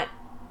 you're not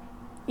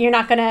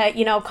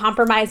gonna,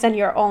 compromise on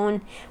your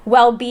own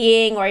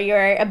well-being or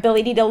your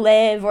ability to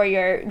live or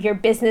your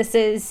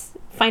business's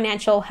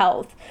financial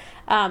health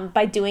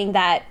by doing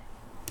that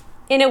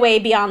in a way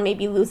beyond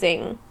maybe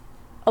losing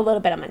a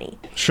little bit of money.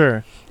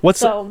 Sure.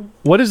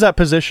 What is that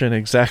position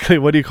exactly?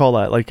 What do you call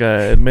that? Like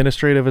a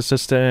administrative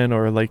assistant,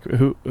 or like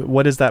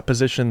what is that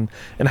position,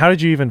 and how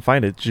did you even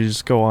find it? Did you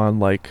just go on,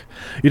 like,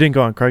 you didn't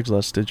go on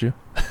Craigslist, did you?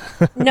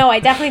 No, I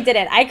definitely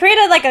didn't. I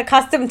created like a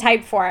custom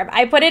type form.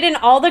 I put it in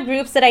all the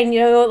groups that I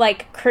knew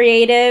like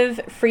creative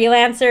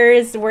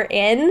freelancers were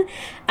in.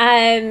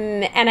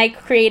 And I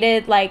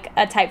created like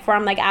a type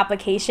form, like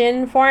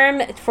application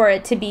form, for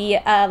it to be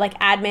like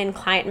admin,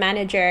 client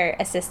manager,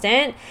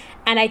 assistant.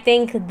 And I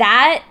think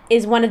that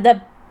is one of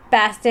the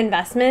best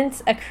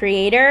investments a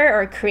creator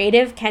or a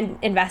creative can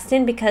invest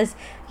in, because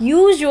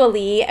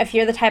usually if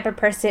you're the type of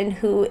person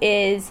who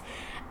is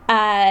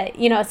a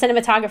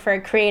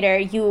cinematographer, creator,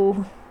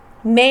 you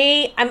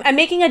may, I'm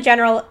making a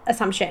general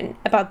assumption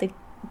about the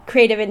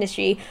creative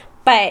industry,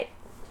 but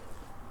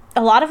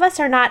a lot of us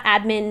are not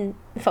admin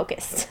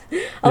focused.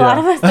 A lot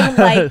of us don't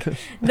like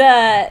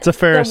it's a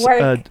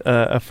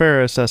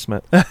fair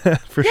assessment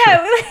for sure.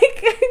 Yeah,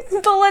 like the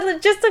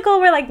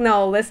logistical, we're like,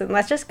 no, listen,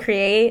 let's just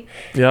create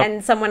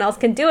and someone else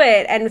can do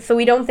it. And so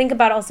we don't think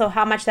about also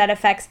how much that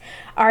affects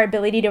our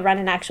ability to run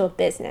an actual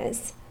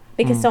business,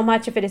 because so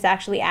much of it is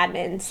actually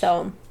admin.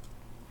 So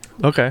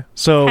okay,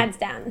 so hands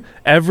down,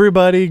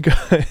 everybody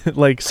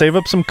like save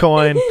up some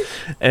coin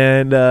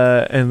and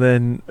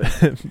then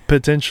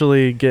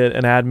potentially get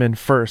an admin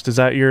first. Is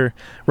that your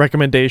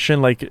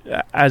recommendation, like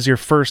as your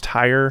first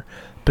hire,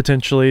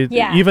 potentially?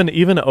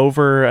 Even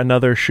over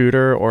another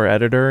shooter or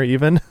editor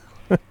even?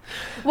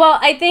 Well,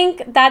 I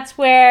think that's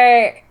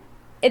where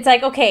it's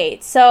like, okay,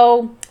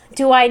 so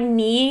do I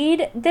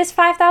need this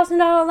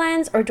 $5,000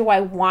 lens, or do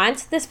I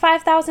want this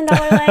 $5,000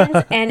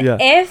 lens?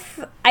 And if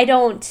I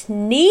don't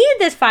need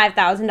this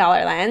 $5,000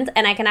 lens,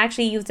 and I can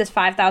actually use this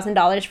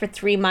 $5,000 for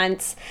 3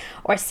 months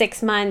or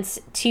 6 months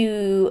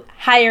to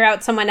hire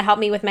out someone to help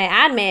me with my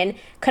admin,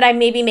 could I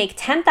maybe make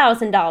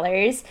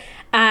 $10,000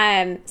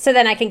 so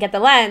then I can get the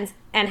lens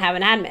and have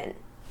an admin?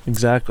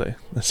 Exactly.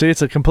 See,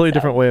 it's a completely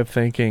different way of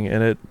thinking,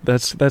 and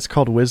that's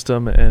called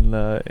wisdom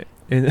and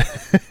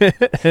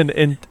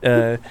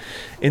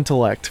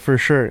intellect for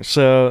sure.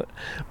 So,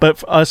 but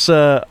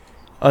for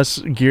us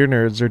gear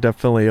nerds are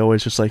definitely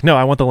always just like, no,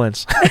 I want the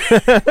lens.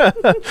 Right?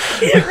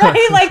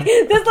 Like,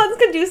 this lens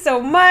can do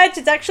so much.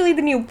 It's actually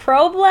the new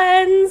probe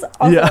lens.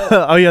 Also,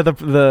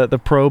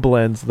 the probe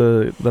lens,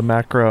 the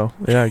macro.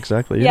 Yeah,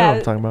 exactly. You know what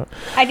I'm talking about.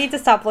 I need to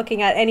stop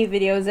looking at any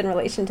videos in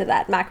relation to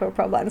that macro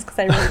probe lens, because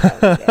I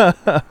really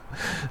don't.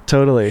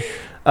 Totally.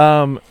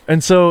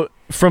 And so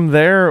from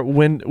there,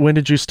 when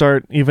did you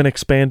start even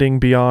expanding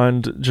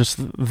beyond just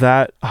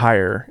that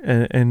hire?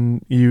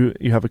 And you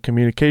have a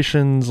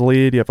communications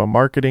lead, you have a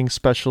marketing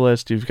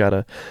specialist, you've got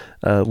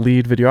a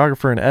lead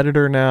videographer and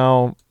editor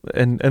now,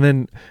 and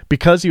then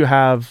because you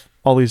have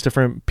all these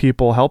different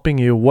people helping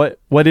you,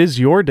 what is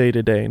your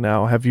day-to-day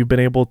now? Have you been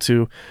able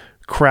to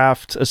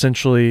craft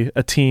essentially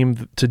a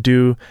team to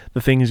do the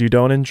things you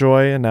don't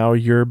enjoy, and now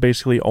you're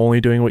basically only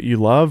doing what you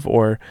love?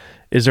 Or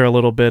is there a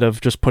little bit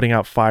of just putting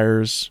out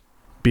fires,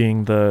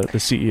 being the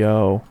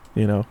CEO,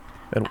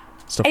 and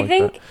stuff like that? I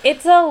think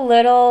it's a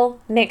little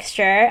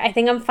mixture. I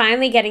think I'm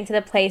finally getting to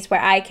the place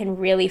where I can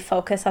really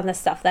focus on the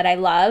stuff that I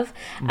love.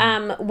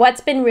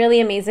 What's been really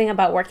amazing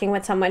about working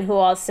with someone who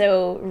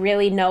also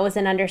really knows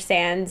and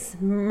understands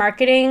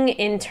marketing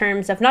in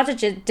terms of not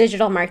just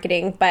digital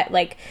marketing, but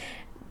like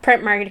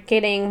print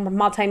marketing,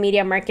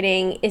 multimedia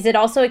marketing, is it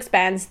also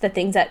expands the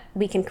things that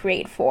we can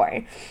create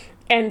for.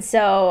 And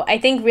so I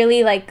think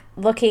really like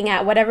looking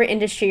at whatever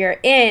industry you're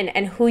in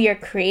and who you're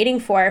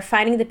creating for,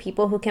 finding the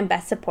people who can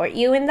best support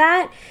you in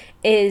that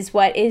is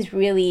what is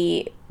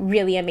really,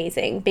 really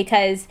amazing,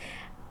 because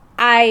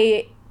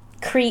I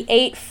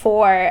create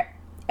for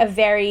a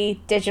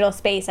very digital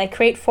space. I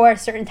create for a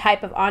certain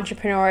type of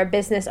entrepreneur or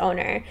business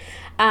owner.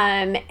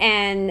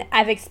 And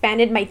I've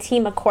expanded my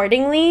team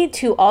accordingly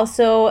to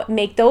also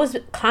make those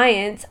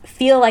clients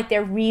feel like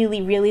they're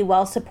really, really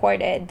well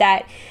supported.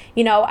 That,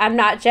 I'm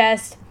not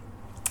just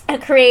a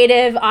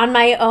creative on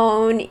my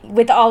own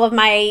with all of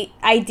my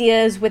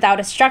ideas without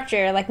a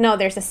structure. Like, no,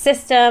 there's a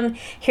system.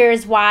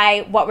 Here's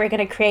why what we're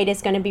going to create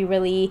is going to be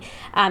really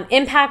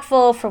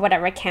impactful for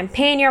whatever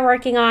campaign you're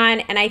working on.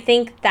 And I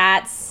think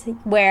that's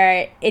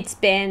where it's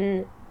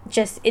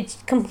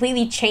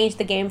completely changed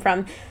the game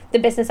from the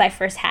business I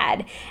first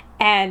had.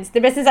 And the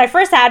business I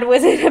first had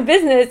wasn't a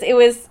business, it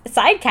was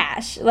side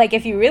cash. Like,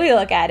 if you really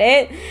look at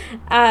it,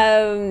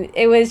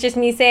 it was just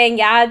me saying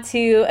yeah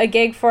to a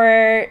gig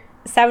for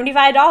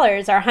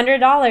 $75 or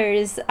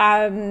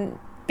 $100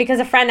 because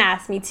a friend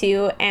asked me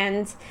to.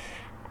 And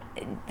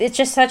it's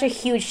just such a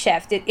huge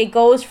shift. It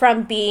goes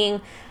from being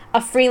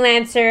a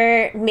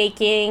freelancer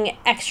making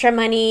extra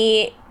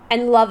money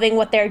and loving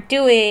what they're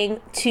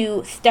doing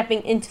to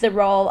stepping into the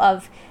role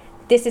of,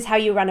 this is how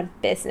you run a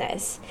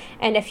business.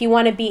 And if you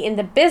want to be in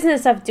the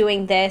business of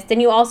doing this, then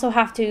you also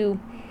have to,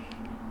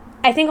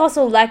 I think,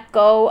 also let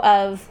go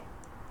of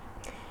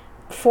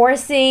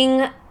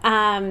forcing,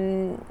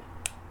 I'll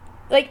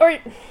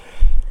say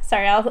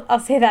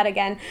that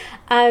again.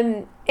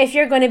 If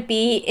you're going to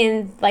be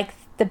in like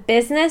the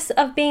business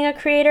of being a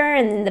creator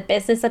and in the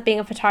business of being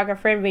a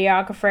photographer and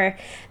videographer,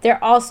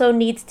 there also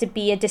needs to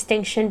be a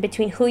distinction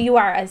between who you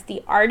are as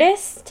the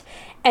artist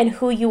and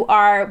who you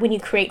are when you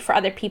create for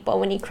other people,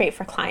 when you create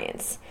for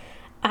clients.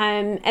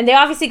 And they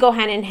obviously go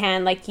hand in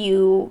hand. Like,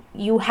 you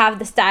have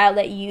the style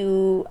that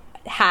you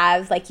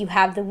have, like you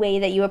have the way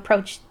that you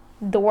approach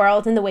the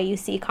world and the way you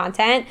see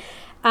content.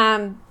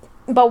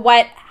 But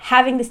what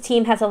having this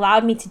team has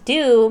allowed me to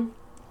do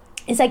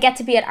is I get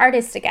to be an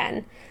artist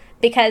again,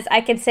 because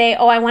I can say,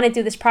 oh, I want to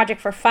do this project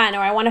for fun, or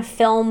I want to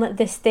film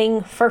this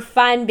thing for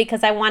fun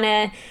because I want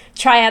to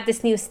try out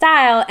this new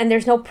style. And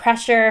there's no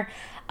pressure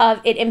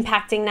of it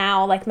impacting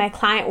now like my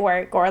client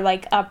work or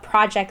like a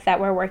project that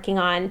we're working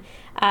on.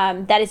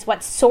 That is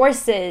what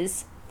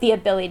sources the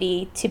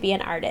ability to be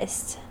an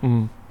artist.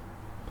 I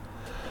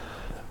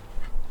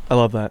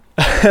love that.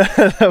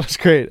 That was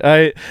great.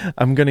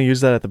 I'm going to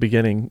use that at the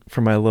beginning for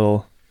my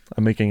little,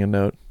 I'm making a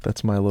note.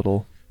 That's my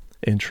little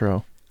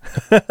intro.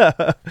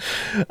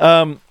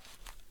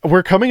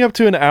 We're coming up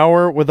to an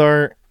hour with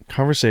our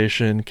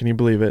conversation. Can you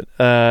believe it?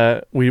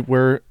 We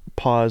were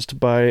paused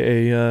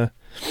by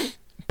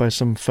by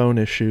some phone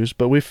issues,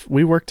 but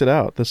we worked it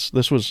out.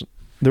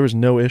 There was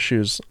no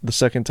issues the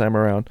second time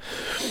around.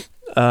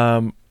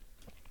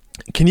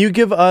 Can you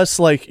give us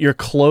like your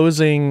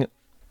closing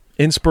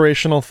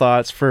inspirational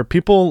thoughts for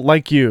people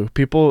like you,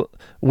 people,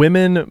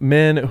 women,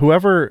 men,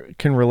 whoever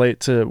can relate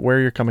to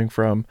where you're coming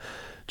from?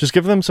 Just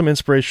give them some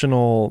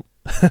inspirational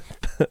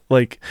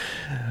like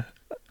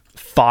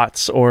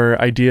thoughts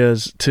or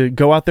ideas to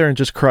go out there and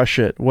just crush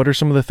it. What are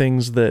some of the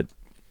things that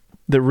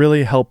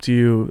really helped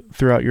you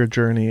throughout your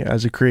journey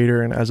as a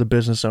creator and as a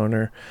business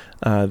owner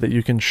that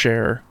you can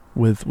share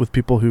with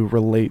people who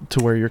relate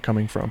to where you're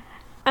coming from?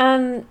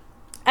 I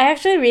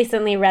actually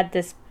recently read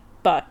this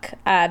book,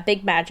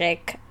 Big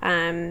Magic,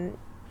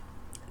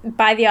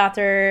 by the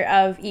author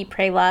of Eat,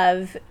 Pray,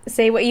 Love.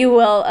 Say what you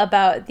will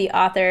about the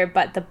author,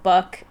 but the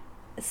book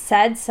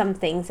said some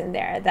things in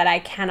there that I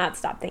cannot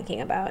stop thinking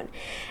about.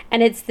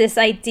 And it's this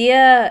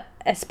idea,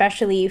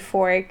 especially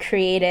for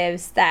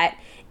creatives, that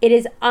it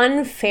is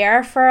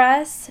unfair for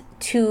us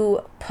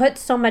to put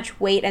so much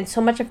weight and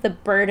so much of the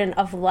burden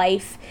of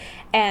life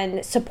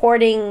and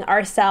supporting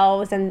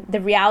ourselves and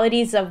the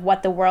realities of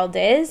what the world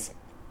is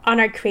on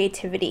our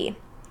creativity.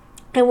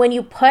 And when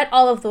you put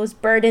all of those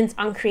burdens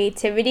on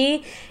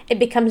creativity, it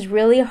becomes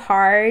really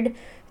hard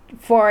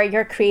for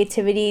your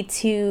creativity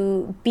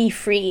to be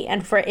free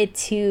and for it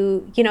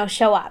to,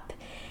 show up.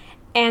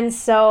 And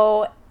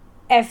so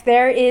if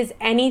there is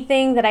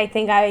anything that I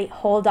think I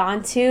hold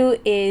on to,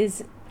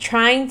 is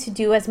trying to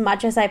do as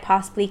much as I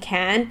possibly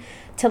can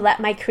to let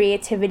my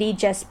creativity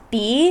just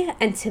be,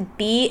 and to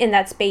be in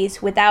that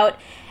space without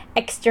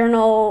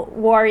external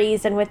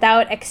worries and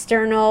without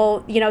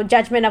external,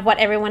 judgment of what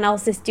everyone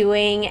else is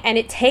doing. And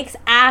it takes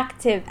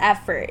active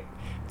effort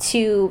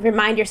to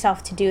remind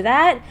yourself to do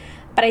that.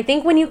 But I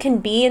think when you can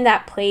be in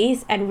that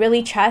place and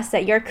really trust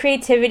that your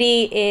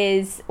creativity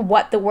is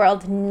what the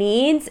world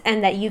needs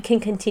and that you can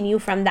continue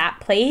from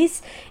that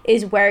place,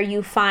 is where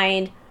you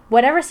find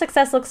whatever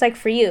success looks like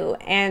for you.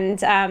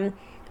 And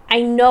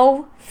I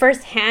know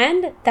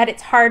firsthand that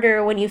it's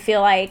harder when you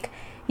feel like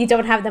you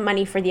don't have the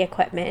money for the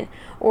equipment,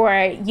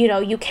 or,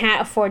 you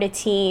can't afford a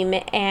team.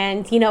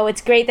 And,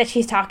 it's great that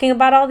she's talking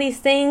about all these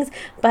things,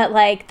 but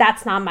like,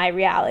 that's not my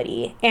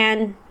reality.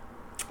 And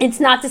it's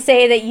not to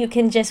say that you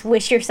can just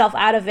wish yourself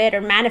out of it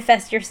or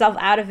manifest yourself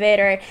out of it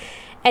or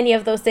any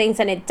of those things.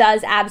 And it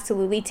does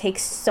absolutely take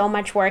so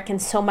much work and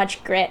so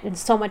much grit and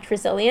so much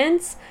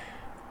resilience.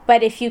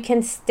 But if you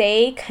can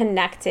stay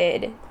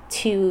connected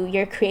to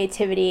your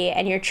creativity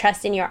and your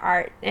trust in your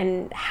art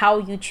and how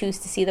you choose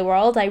to see the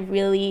world, I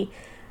really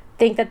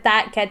think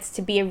that gets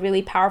to be a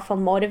really powerful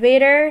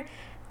motivator.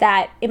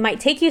 That it might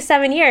take you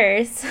 7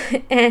 years,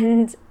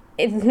 and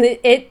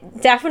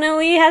it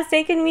definitely has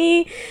taken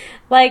me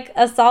like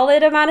a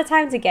solid amount of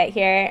time to get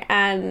here.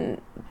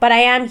 But I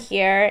am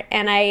here,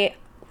 and I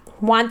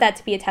want that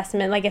to be a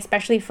testament, like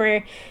especially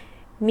for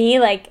me,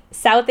 like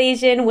South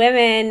Asian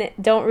women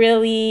don't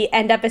really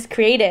end up as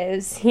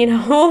creatives, you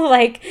know,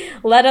 like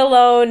let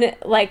alone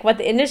like what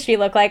the industry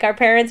look like. Our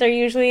parents are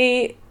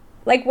usually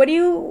like, what do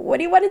you want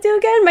to do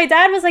again? My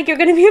dad was like, you're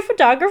going to be a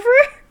photographer?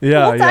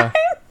 Yeah, yeah.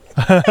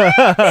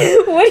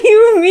 What do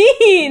you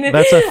mean?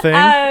 That's a thing.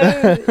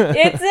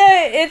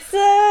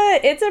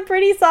 It's a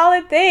pretty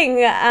solid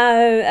thing.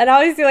 And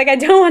obviously, like, I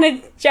don't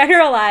want to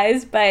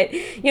generalize, but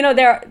you know,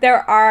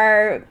 there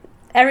are,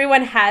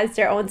 everyone has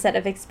their own set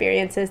of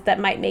experiences that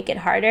might make it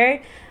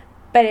harder.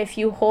 But if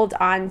you hold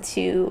on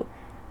to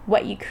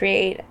what you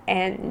create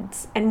and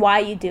why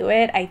you do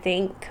it, I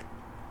think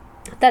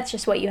that's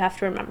just what you have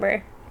to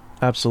remember.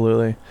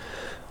 Absolutely.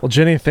 Well,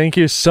 Jenny, thank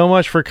you so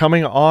much for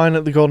coming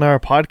on the Golden Hour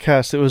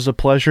podcast. It was a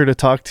pleasure to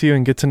talk to you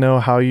and get to know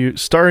how you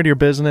started your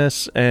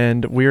business,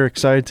 and we're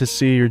excited to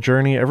see your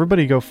journey.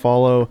 Everybody go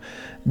follow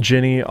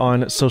Jenny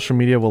on social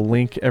media. We'll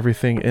link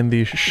everything in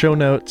the show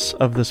notes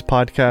of this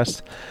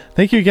podcast.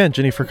 Thank you again,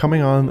 Jenny, for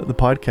coming on the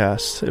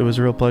podcast. It was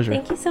a real pleasure.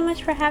 Thank you so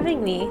much for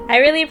having me. I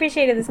really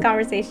appreciated this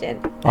conversation.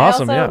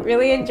 Awesome, I also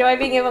really enjoy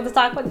being able to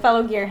talk with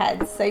fellow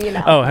gearheads, so you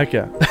know. Oh, heck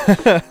yeah.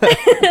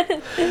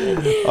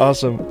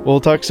 Awesome.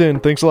 We'll talk soon.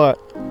 Thanks a lot.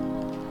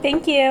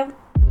 Thank you.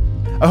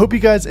 I hope you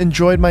guys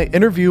enjoyed my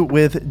interview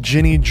with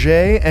Jenny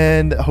J,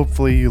 and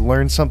hopefully you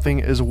learned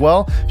something as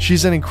well.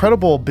 She's an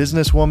incredible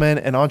businesswoman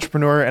and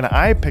entrepreneur, and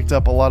I picked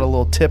up a lot of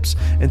little tips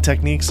and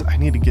techniques. I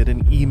need to get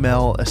an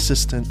email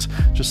assistant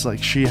just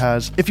like she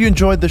has. If you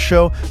enjoyed the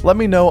show, let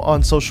me know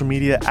on social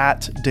media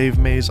at Dave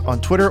Mays on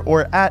Twitter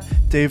or at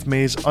Dave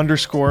Mays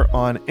 _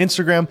 on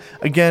Instagram.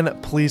 Again,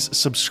 please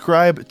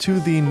subscribe to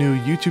the new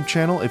YouTube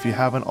channel if you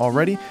haven't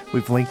already.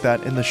 We've linked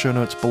that in the show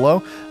notes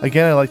below.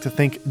 Again, I'd like to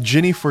thank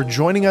Jenny for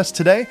joining us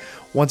today.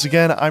 Once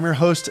again, I'm your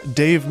host,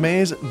 Dave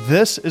Mays.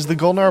 This is the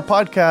Golden Hour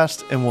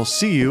Podcast, and we'll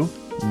see you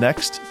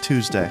next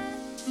Tuesday.